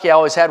Kentucky, I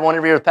always had one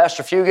every year with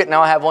Pastor Fugit.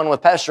 Now I have one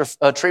with Pastor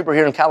Trieber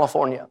here in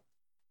California.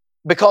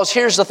 Because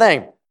here's the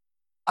thing.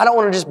 I don't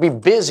want to just be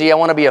busy. I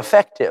want to be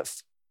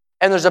effective.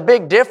 And there's a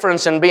big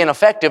difference in being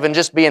effective and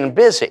just being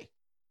busy,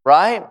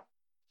 right?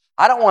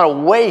 I don't want to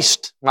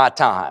waste my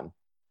time.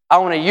 I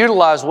want to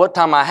utilize what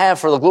time I have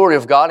for the glory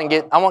of God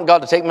and I want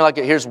God to take me like,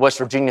 here's West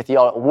Virginia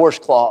theology, a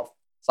washcloth.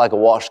 It's like a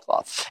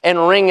washcloth.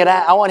 And wring it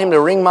out. I want Him to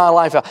wring my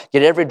life out,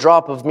 get every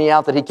drop of me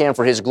out that He can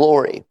for His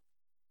glory.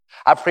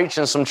 I preach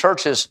in some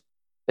churches,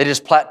 they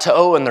just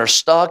plateau and they're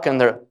stuck and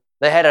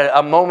they had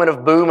a moment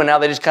of boom and now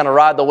they just kind of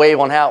ride the wave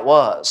on how it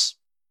was.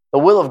 The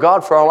will of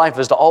God for our life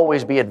is to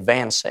always be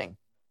advancing,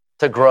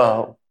 to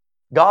grow.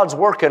 God's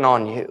working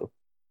on you.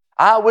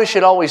 I wish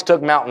it always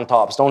took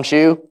mountaintops, don't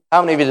you?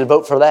 How many of you did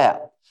vote for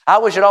that? I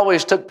wish it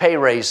always took pay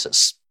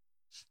raises.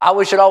 I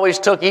wish it always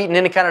took eating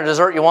any kind of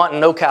dessert you want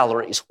and no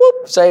calories.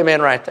 Whoop, say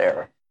amen right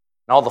there.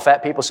 And all the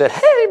fat people said,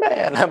 hey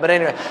man. But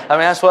anyway,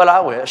 that's what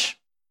I wish.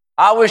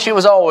 I wish it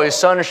was always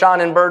sun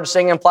shining, birds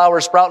singing,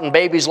 flowers sprouting,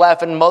 babies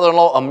laughing,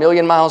 mother-in-law a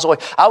million miles away.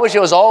 I wish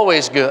it was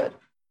always good.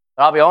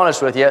 But I'll be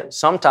honest with you,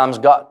 sometimes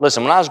God,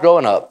 listen, when I was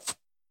growing up,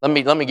 let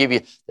me give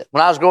you,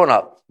 when I was growing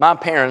up, my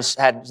parents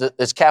had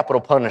this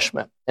capital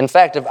punishment. In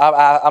fact,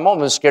 I'm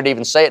almost scared to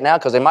even say it now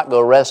because they might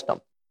go arrest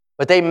them.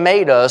 But they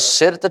made us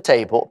sit at the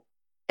table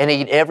and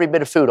eat every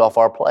bit of food off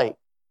our plate.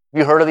 Have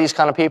you heard of these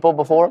kind of people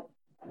before?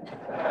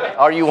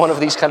 Are you one of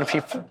these kind of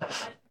people?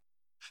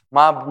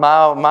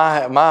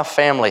 My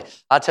family,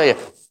 I tell you,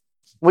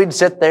 we'd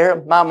sit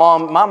there. My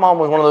mom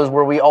was one of those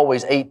where we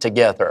always ate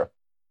together.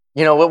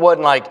 You know, it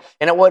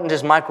wasn't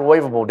just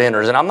microwavable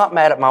dinners. And I'm not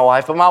mad at my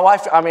wife, but my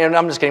wife, I'm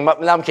just kidding.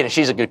 I'm kidding.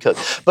 She's a good cook,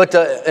 but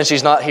and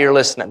she's not here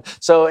listening.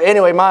 So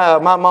anyway, my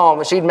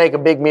mom, she'd make a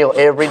big meal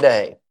every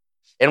day.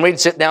 And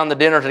we'd sit down to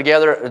dinner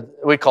together.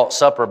 We call it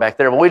supper back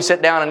there, but we'd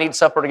sit down and eat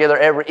supper together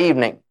every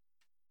evening.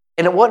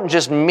 And it wasn't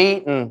just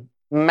meat and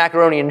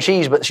macaroni and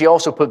cheese, but she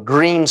also put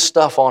green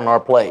stuff on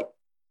our plate.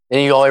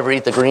 Any of you all ever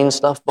eat the green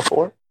stuff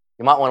before?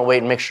 You might want to wait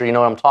and make sure you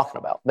know what I'm talking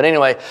about. But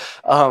anyway,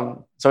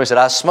 somebody said,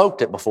 I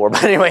smoked it before.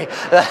 But anyway,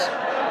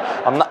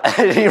 I'm not,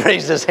 he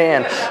raised his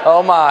hand.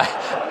 Oh my.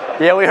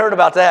 Yeah, we heard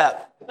about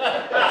that.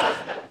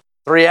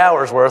 3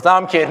 hours worth.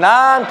 I'm kidding.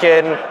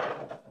 But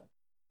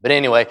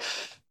anyway,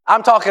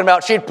 I'm talking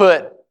about she'd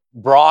put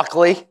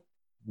broccoli,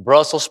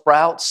 Brussels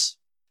sprouts,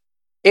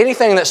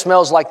 anything that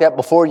smells like that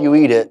before you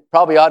eat it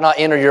probably ought not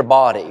enter your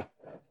body.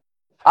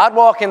 I'd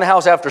walk in the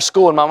house after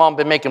school and my mom had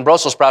been making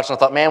Brussels sprouts and I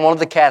thought, man, one of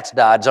the cats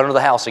died. It's under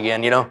the house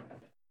again, you know.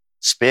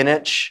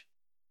 Spinach.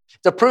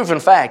 It's a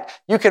proven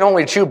fact. You can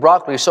only chew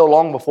broccoli so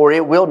long before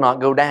it will not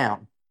go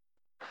down.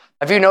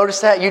 Have you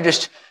noticed that?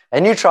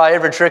 You try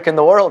every trick in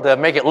the world to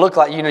make it look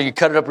like, you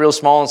cut it up real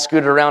small and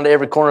scoot it around to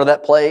every corner of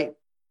that plate.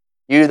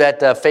 You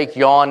that fake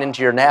yawn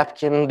into your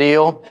napkin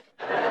deal.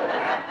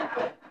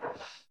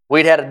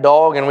 We'd had a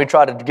dog and we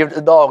tried to give it to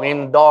the dog and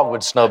even the dog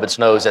would snub its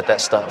nose at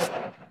that stuff.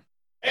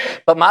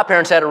 But my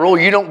parents had a rule,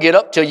 you don't get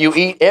up till you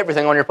eat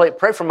everything on your plate.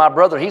 Pray for my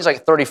brother, he's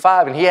like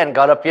 35 and he hadn't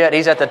got up yet.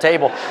 He's at the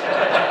table.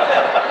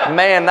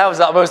 Man, that was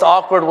the most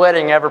awkward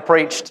wedding ever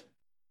preached.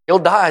 He'll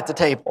die at the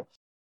table.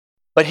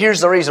 But here's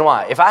the reason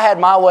why. If I had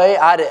my way,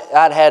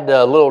 I'd had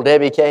Little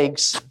Debbie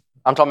cakes.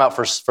 I'm talking about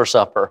for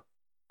supper.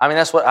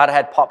 That's what I'd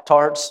had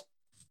Pop-Tarts.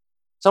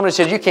 Somebody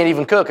said, you can't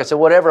even cook. I said,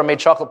 whatever, I made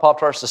chocolate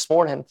Pop-Tarts this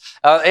morning.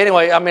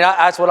 Anyway,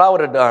 that's what I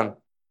would have done.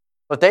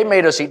 But they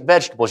made us eat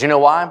vegetables. You know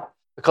why?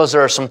 Because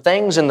there are some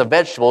things in the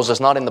vegetables that's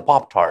not in the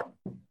Pop-Tart.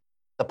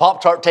 The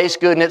Pop-Tart tastes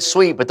good and it's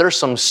sweet, but there's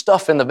some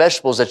stuff in the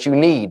vegetables that you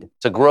need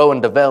to grow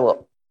and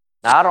develop.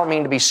 Now, I don't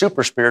mean to be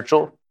super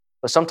spiritual,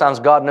 but sometimes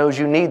God knows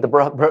you need the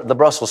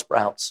Brussels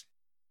sprouts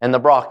and the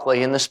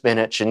broccoli and the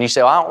spinach. And you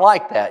say, well, I don't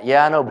like that.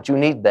 Yeah, I know, but you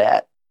need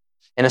that.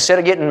 And instead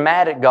of getting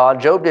mad at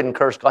God, Job didn't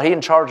curse God. He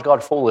didn't charge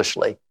God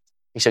foolishly.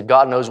 He said,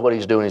 God knows what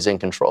He's doing. He's in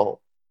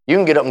control. You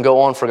can get up and go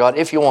on for God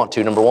if you want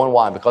to. Number one,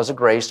 why? Because of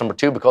grace. Number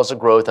two, because of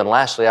growth. And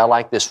lastly, I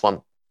like this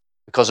one,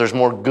 because there's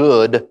more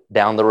good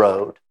down the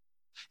road.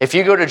 If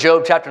you go to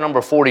Job chapter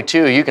number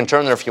 42, you can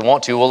turn there if you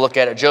want to. We'll look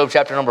at it. Job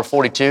chapter number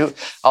 42.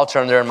 I'll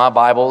turn there in my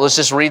Bible. Let's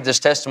just read this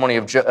testimony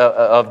of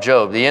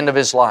Job, the end of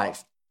his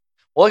life.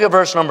 Well, look at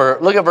verse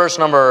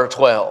number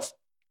 12.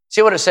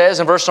 See what it says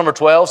in verse number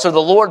 12? So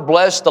the Lord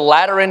blessed the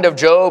latter end of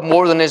Job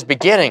more than his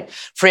beginning,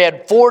 for he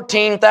had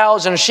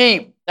 14,000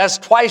 sheep. That's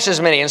twice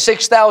as many, and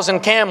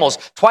 6,000 camels,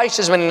 twice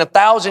as many, and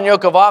 1,000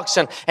 yoke of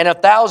oxen, and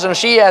 1,000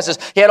 she-asses.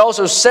 He had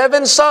also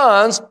 7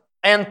 sons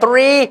and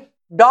 3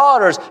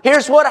 daughters.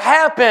 Here's what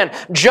happened.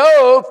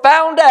 Job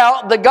found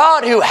out the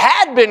God who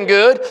had been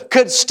good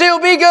could still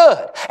be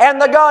good.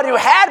 And the God who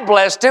had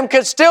blessed him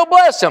could still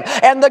bless him.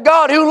 And the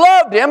God who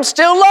loved him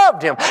still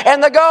loved him.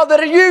 And the God that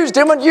had used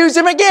him would use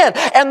him again.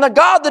 And the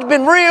God that had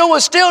been real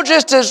was still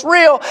just as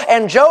real.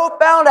 And Job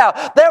found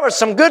out there was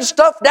some good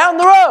stuff down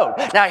the road.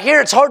 Now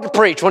here it's hard to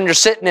preach when you're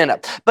sitting in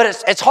it.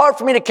 But it's hard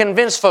for me to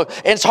convince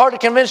folks. It's hard to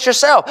convince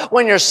yourself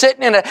when you're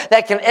sitting in it that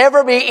it can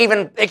ever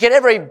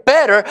be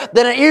better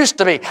than it used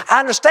to be. I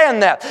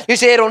understand that. You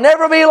say it'll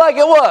never be like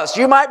it was.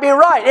 You might be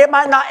right. It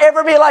might not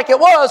ever be like it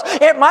was.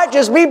 It might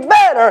just be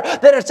better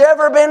than it's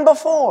ever been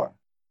before.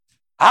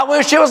 I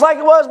wish it was like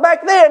it was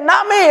back then.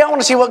 Not me. I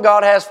want to see what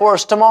God has for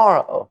us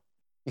tomorrow.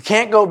 You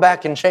can't go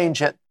back and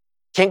change it.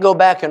 Can't go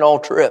back and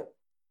alter it.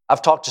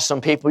 I've talked to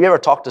some people. You ever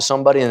talk to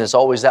somebody and it's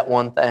always that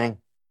one thing?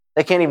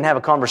 They can't even have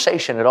a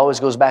conversation. It always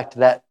goes back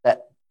to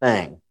that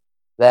thing,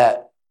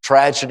 that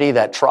tragedy,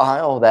 that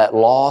trial, that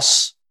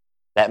loss,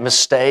 that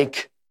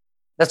mistake.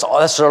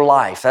 That's their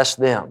life. That's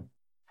them.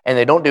 And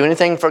they don't do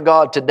anything for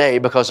God today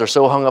because they're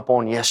so hung up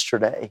on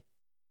yesterday.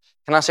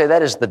 Can I say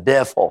that is the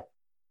devil?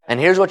 And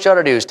here's what you ought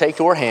to do is take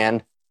your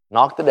hand,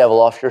 knock the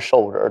devil off your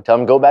shoulder, tell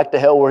him go back to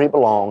hell where he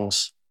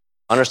belongs.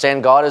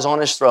 Understand God is on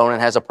his throne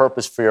and has a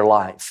purpose for your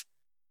life.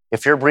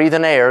 If you're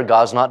breathing air,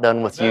 God's not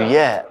done with you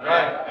yet.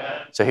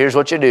 So here's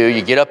what you do.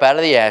 You get up out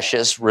of the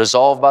ashes,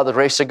 resolved by the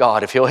grace of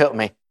God, if he'll help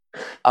me,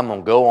 I'm going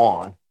to go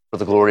on for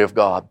the glory of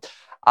God.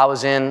 I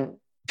was in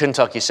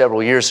Kentucky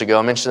several years ago.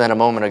 I mentioned that a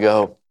moment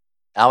ago.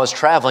 I was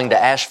traveling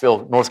to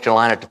Asheville, North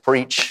Carolina to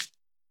preach.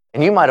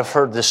 And you might have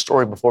heard this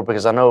story before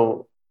because I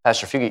know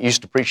Pastor Fugate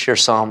used to preach here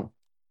some.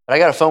 But I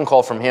got a phone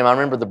call from him. I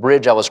remember the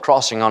bridge I was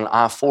crossing on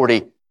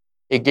I-40.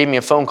 It gave me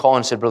a phone call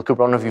and said, Brother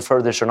Cooper, I don't know if you've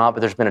heard this or not,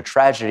 but there's been a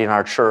tragedy in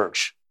our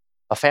church.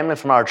 A family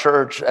from our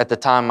church, at the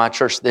time, my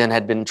church then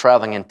had been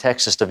traveling in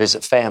Texas to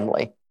visit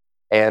family.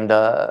 And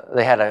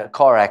they had a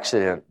car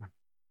accident.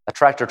 A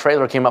tractor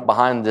trailer came up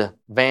behind the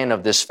van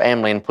of this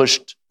family and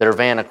pushed their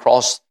van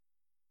across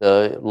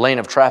the lane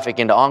of traffic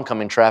into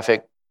oncoming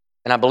traffic.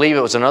 And I believe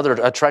it was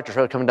a tractor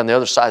trailer coming down the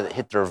other side that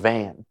hit their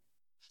van.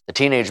 The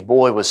teenage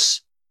boy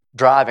was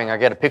driving. I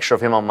got a picture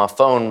of him on my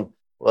phone,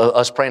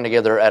 us praying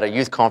together at a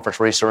youth conference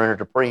where he surrendered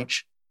to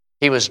preach.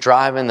 He was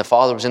driving. The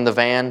father was in the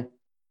van.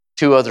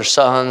 2 other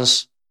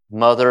sons,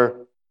 mother,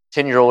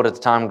 10-year-old at the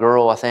time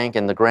girl, I think,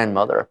 and the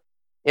grandmother.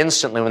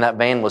 Instantly, when that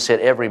van was hit,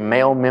 every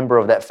male member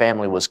of that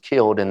family was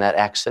killed in that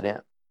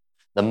accident.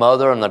 The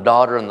mother and the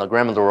daughter and the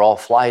grandmother were all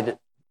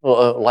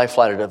life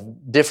flighted to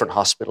different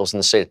hospitals in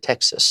the state of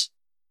Texas.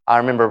 I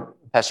remember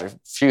Pastor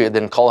Fugate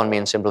then calling me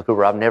and saying, Brother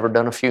Cooper, I've never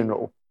done a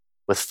funeral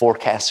with 4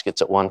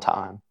 caskets at one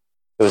time.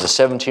 It was a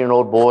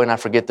 17-year-old boy, and I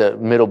forget the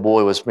middle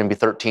boy was maybe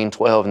 13,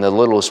 12, and the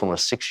littlest one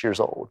was 6 years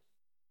old.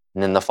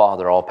 And then the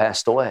father all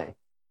passed away.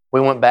 We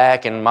went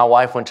back, and my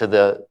wife went to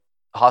the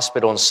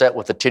hospital and sat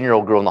with the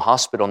 10-year-old girl in the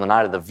hospital on the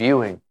night of the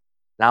viewing.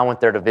 And I went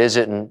there to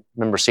visit and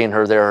remember seeing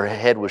her there. Her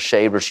head was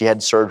shaved, or she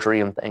had surgery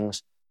and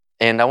things.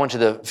 And I went to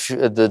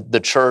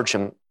the church,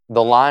 and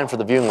the line for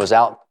the viewing was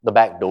out the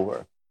back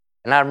door.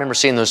 And I remember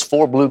seeing those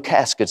 4 blue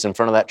caskets in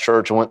front of that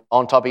church, and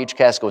on top of each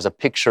casket was a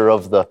picture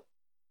of the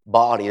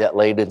body that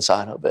laid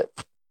inside of it.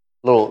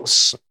 Little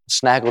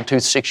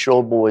snaggletooth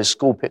 6-year-old boy's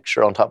school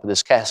picture on top of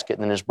this casket,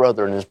 and then his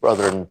brother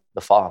and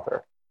the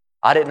father.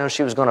 I didn't know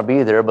she was going to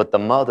be there, but the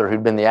mother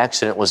who'd been in the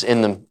accident was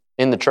in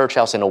the church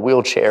house in a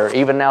wheelchair.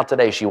 Even now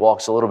today, she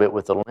walks a little bit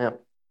with a limp.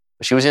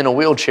 But she was in a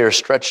wheelchair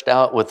stretched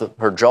out with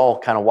her jaw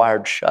kind of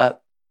wired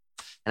shut.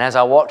 And as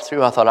I walked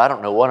through, I thought, I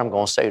don't know what I'm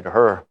going to say to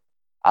her.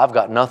 I've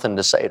got nothing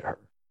to say to her.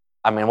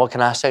 I mean, what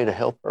can I say to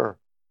help her?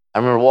 I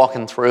remember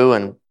walking through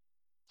and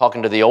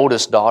talking to the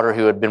oldest daughter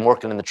who had been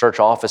working in the church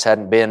office,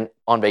 hadn't been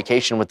on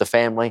vacation with the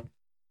family.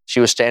 She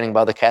was standing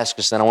by the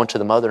caskets. Then I went to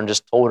the mother and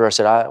just told her, I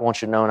said, I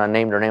want you to know, and I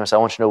named her name. I said, I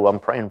want you to know I'm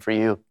praying for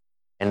you.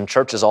 And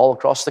churches all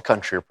across the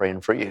country are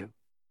praying for you.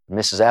 And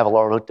Mrs.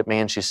 Avalar looked at me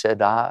and she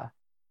said, I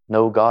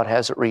know God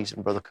has a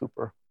reason, Brother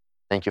Cooper.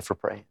 Thank you for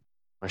praying.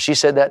 When she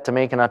said that to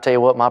me, can I tell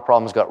you what? My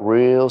problems got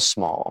real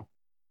small.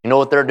 You know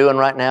what they're doing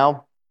right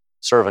now?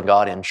 Serving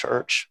God in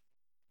church.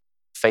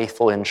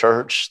 Faithful in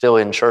church, still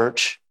in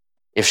church.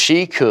 If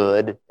she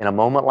could, in a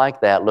moment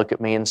like that, look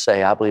at me and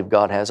say, I believe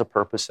God has a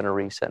purpose and a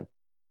reason.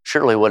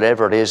 Surely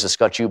whatever it is that's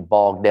got you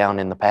bogged down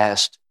in the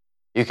past,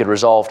 you could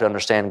resolve to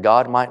understand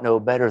God might know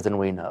better than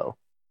we know.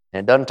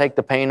 And it doesn't take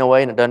the pain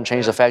away, and it doesn't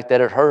change the fact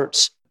that it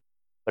hurts,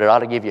 but it ought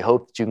to give you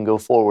hope that you can go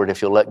forward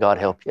if you'll let God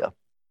help you.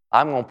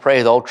 I'm going to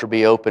pray the altar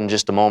be open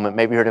just a moment.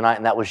 Maybe here tonight,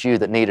 and that was you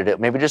that needed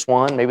it. Maybe just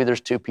one, maybe there's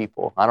 2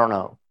 people. I don't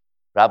know.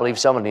 But I believe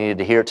somebody needed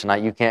to hear it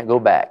tonight. You can't go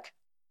back,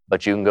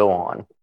 but you can go on.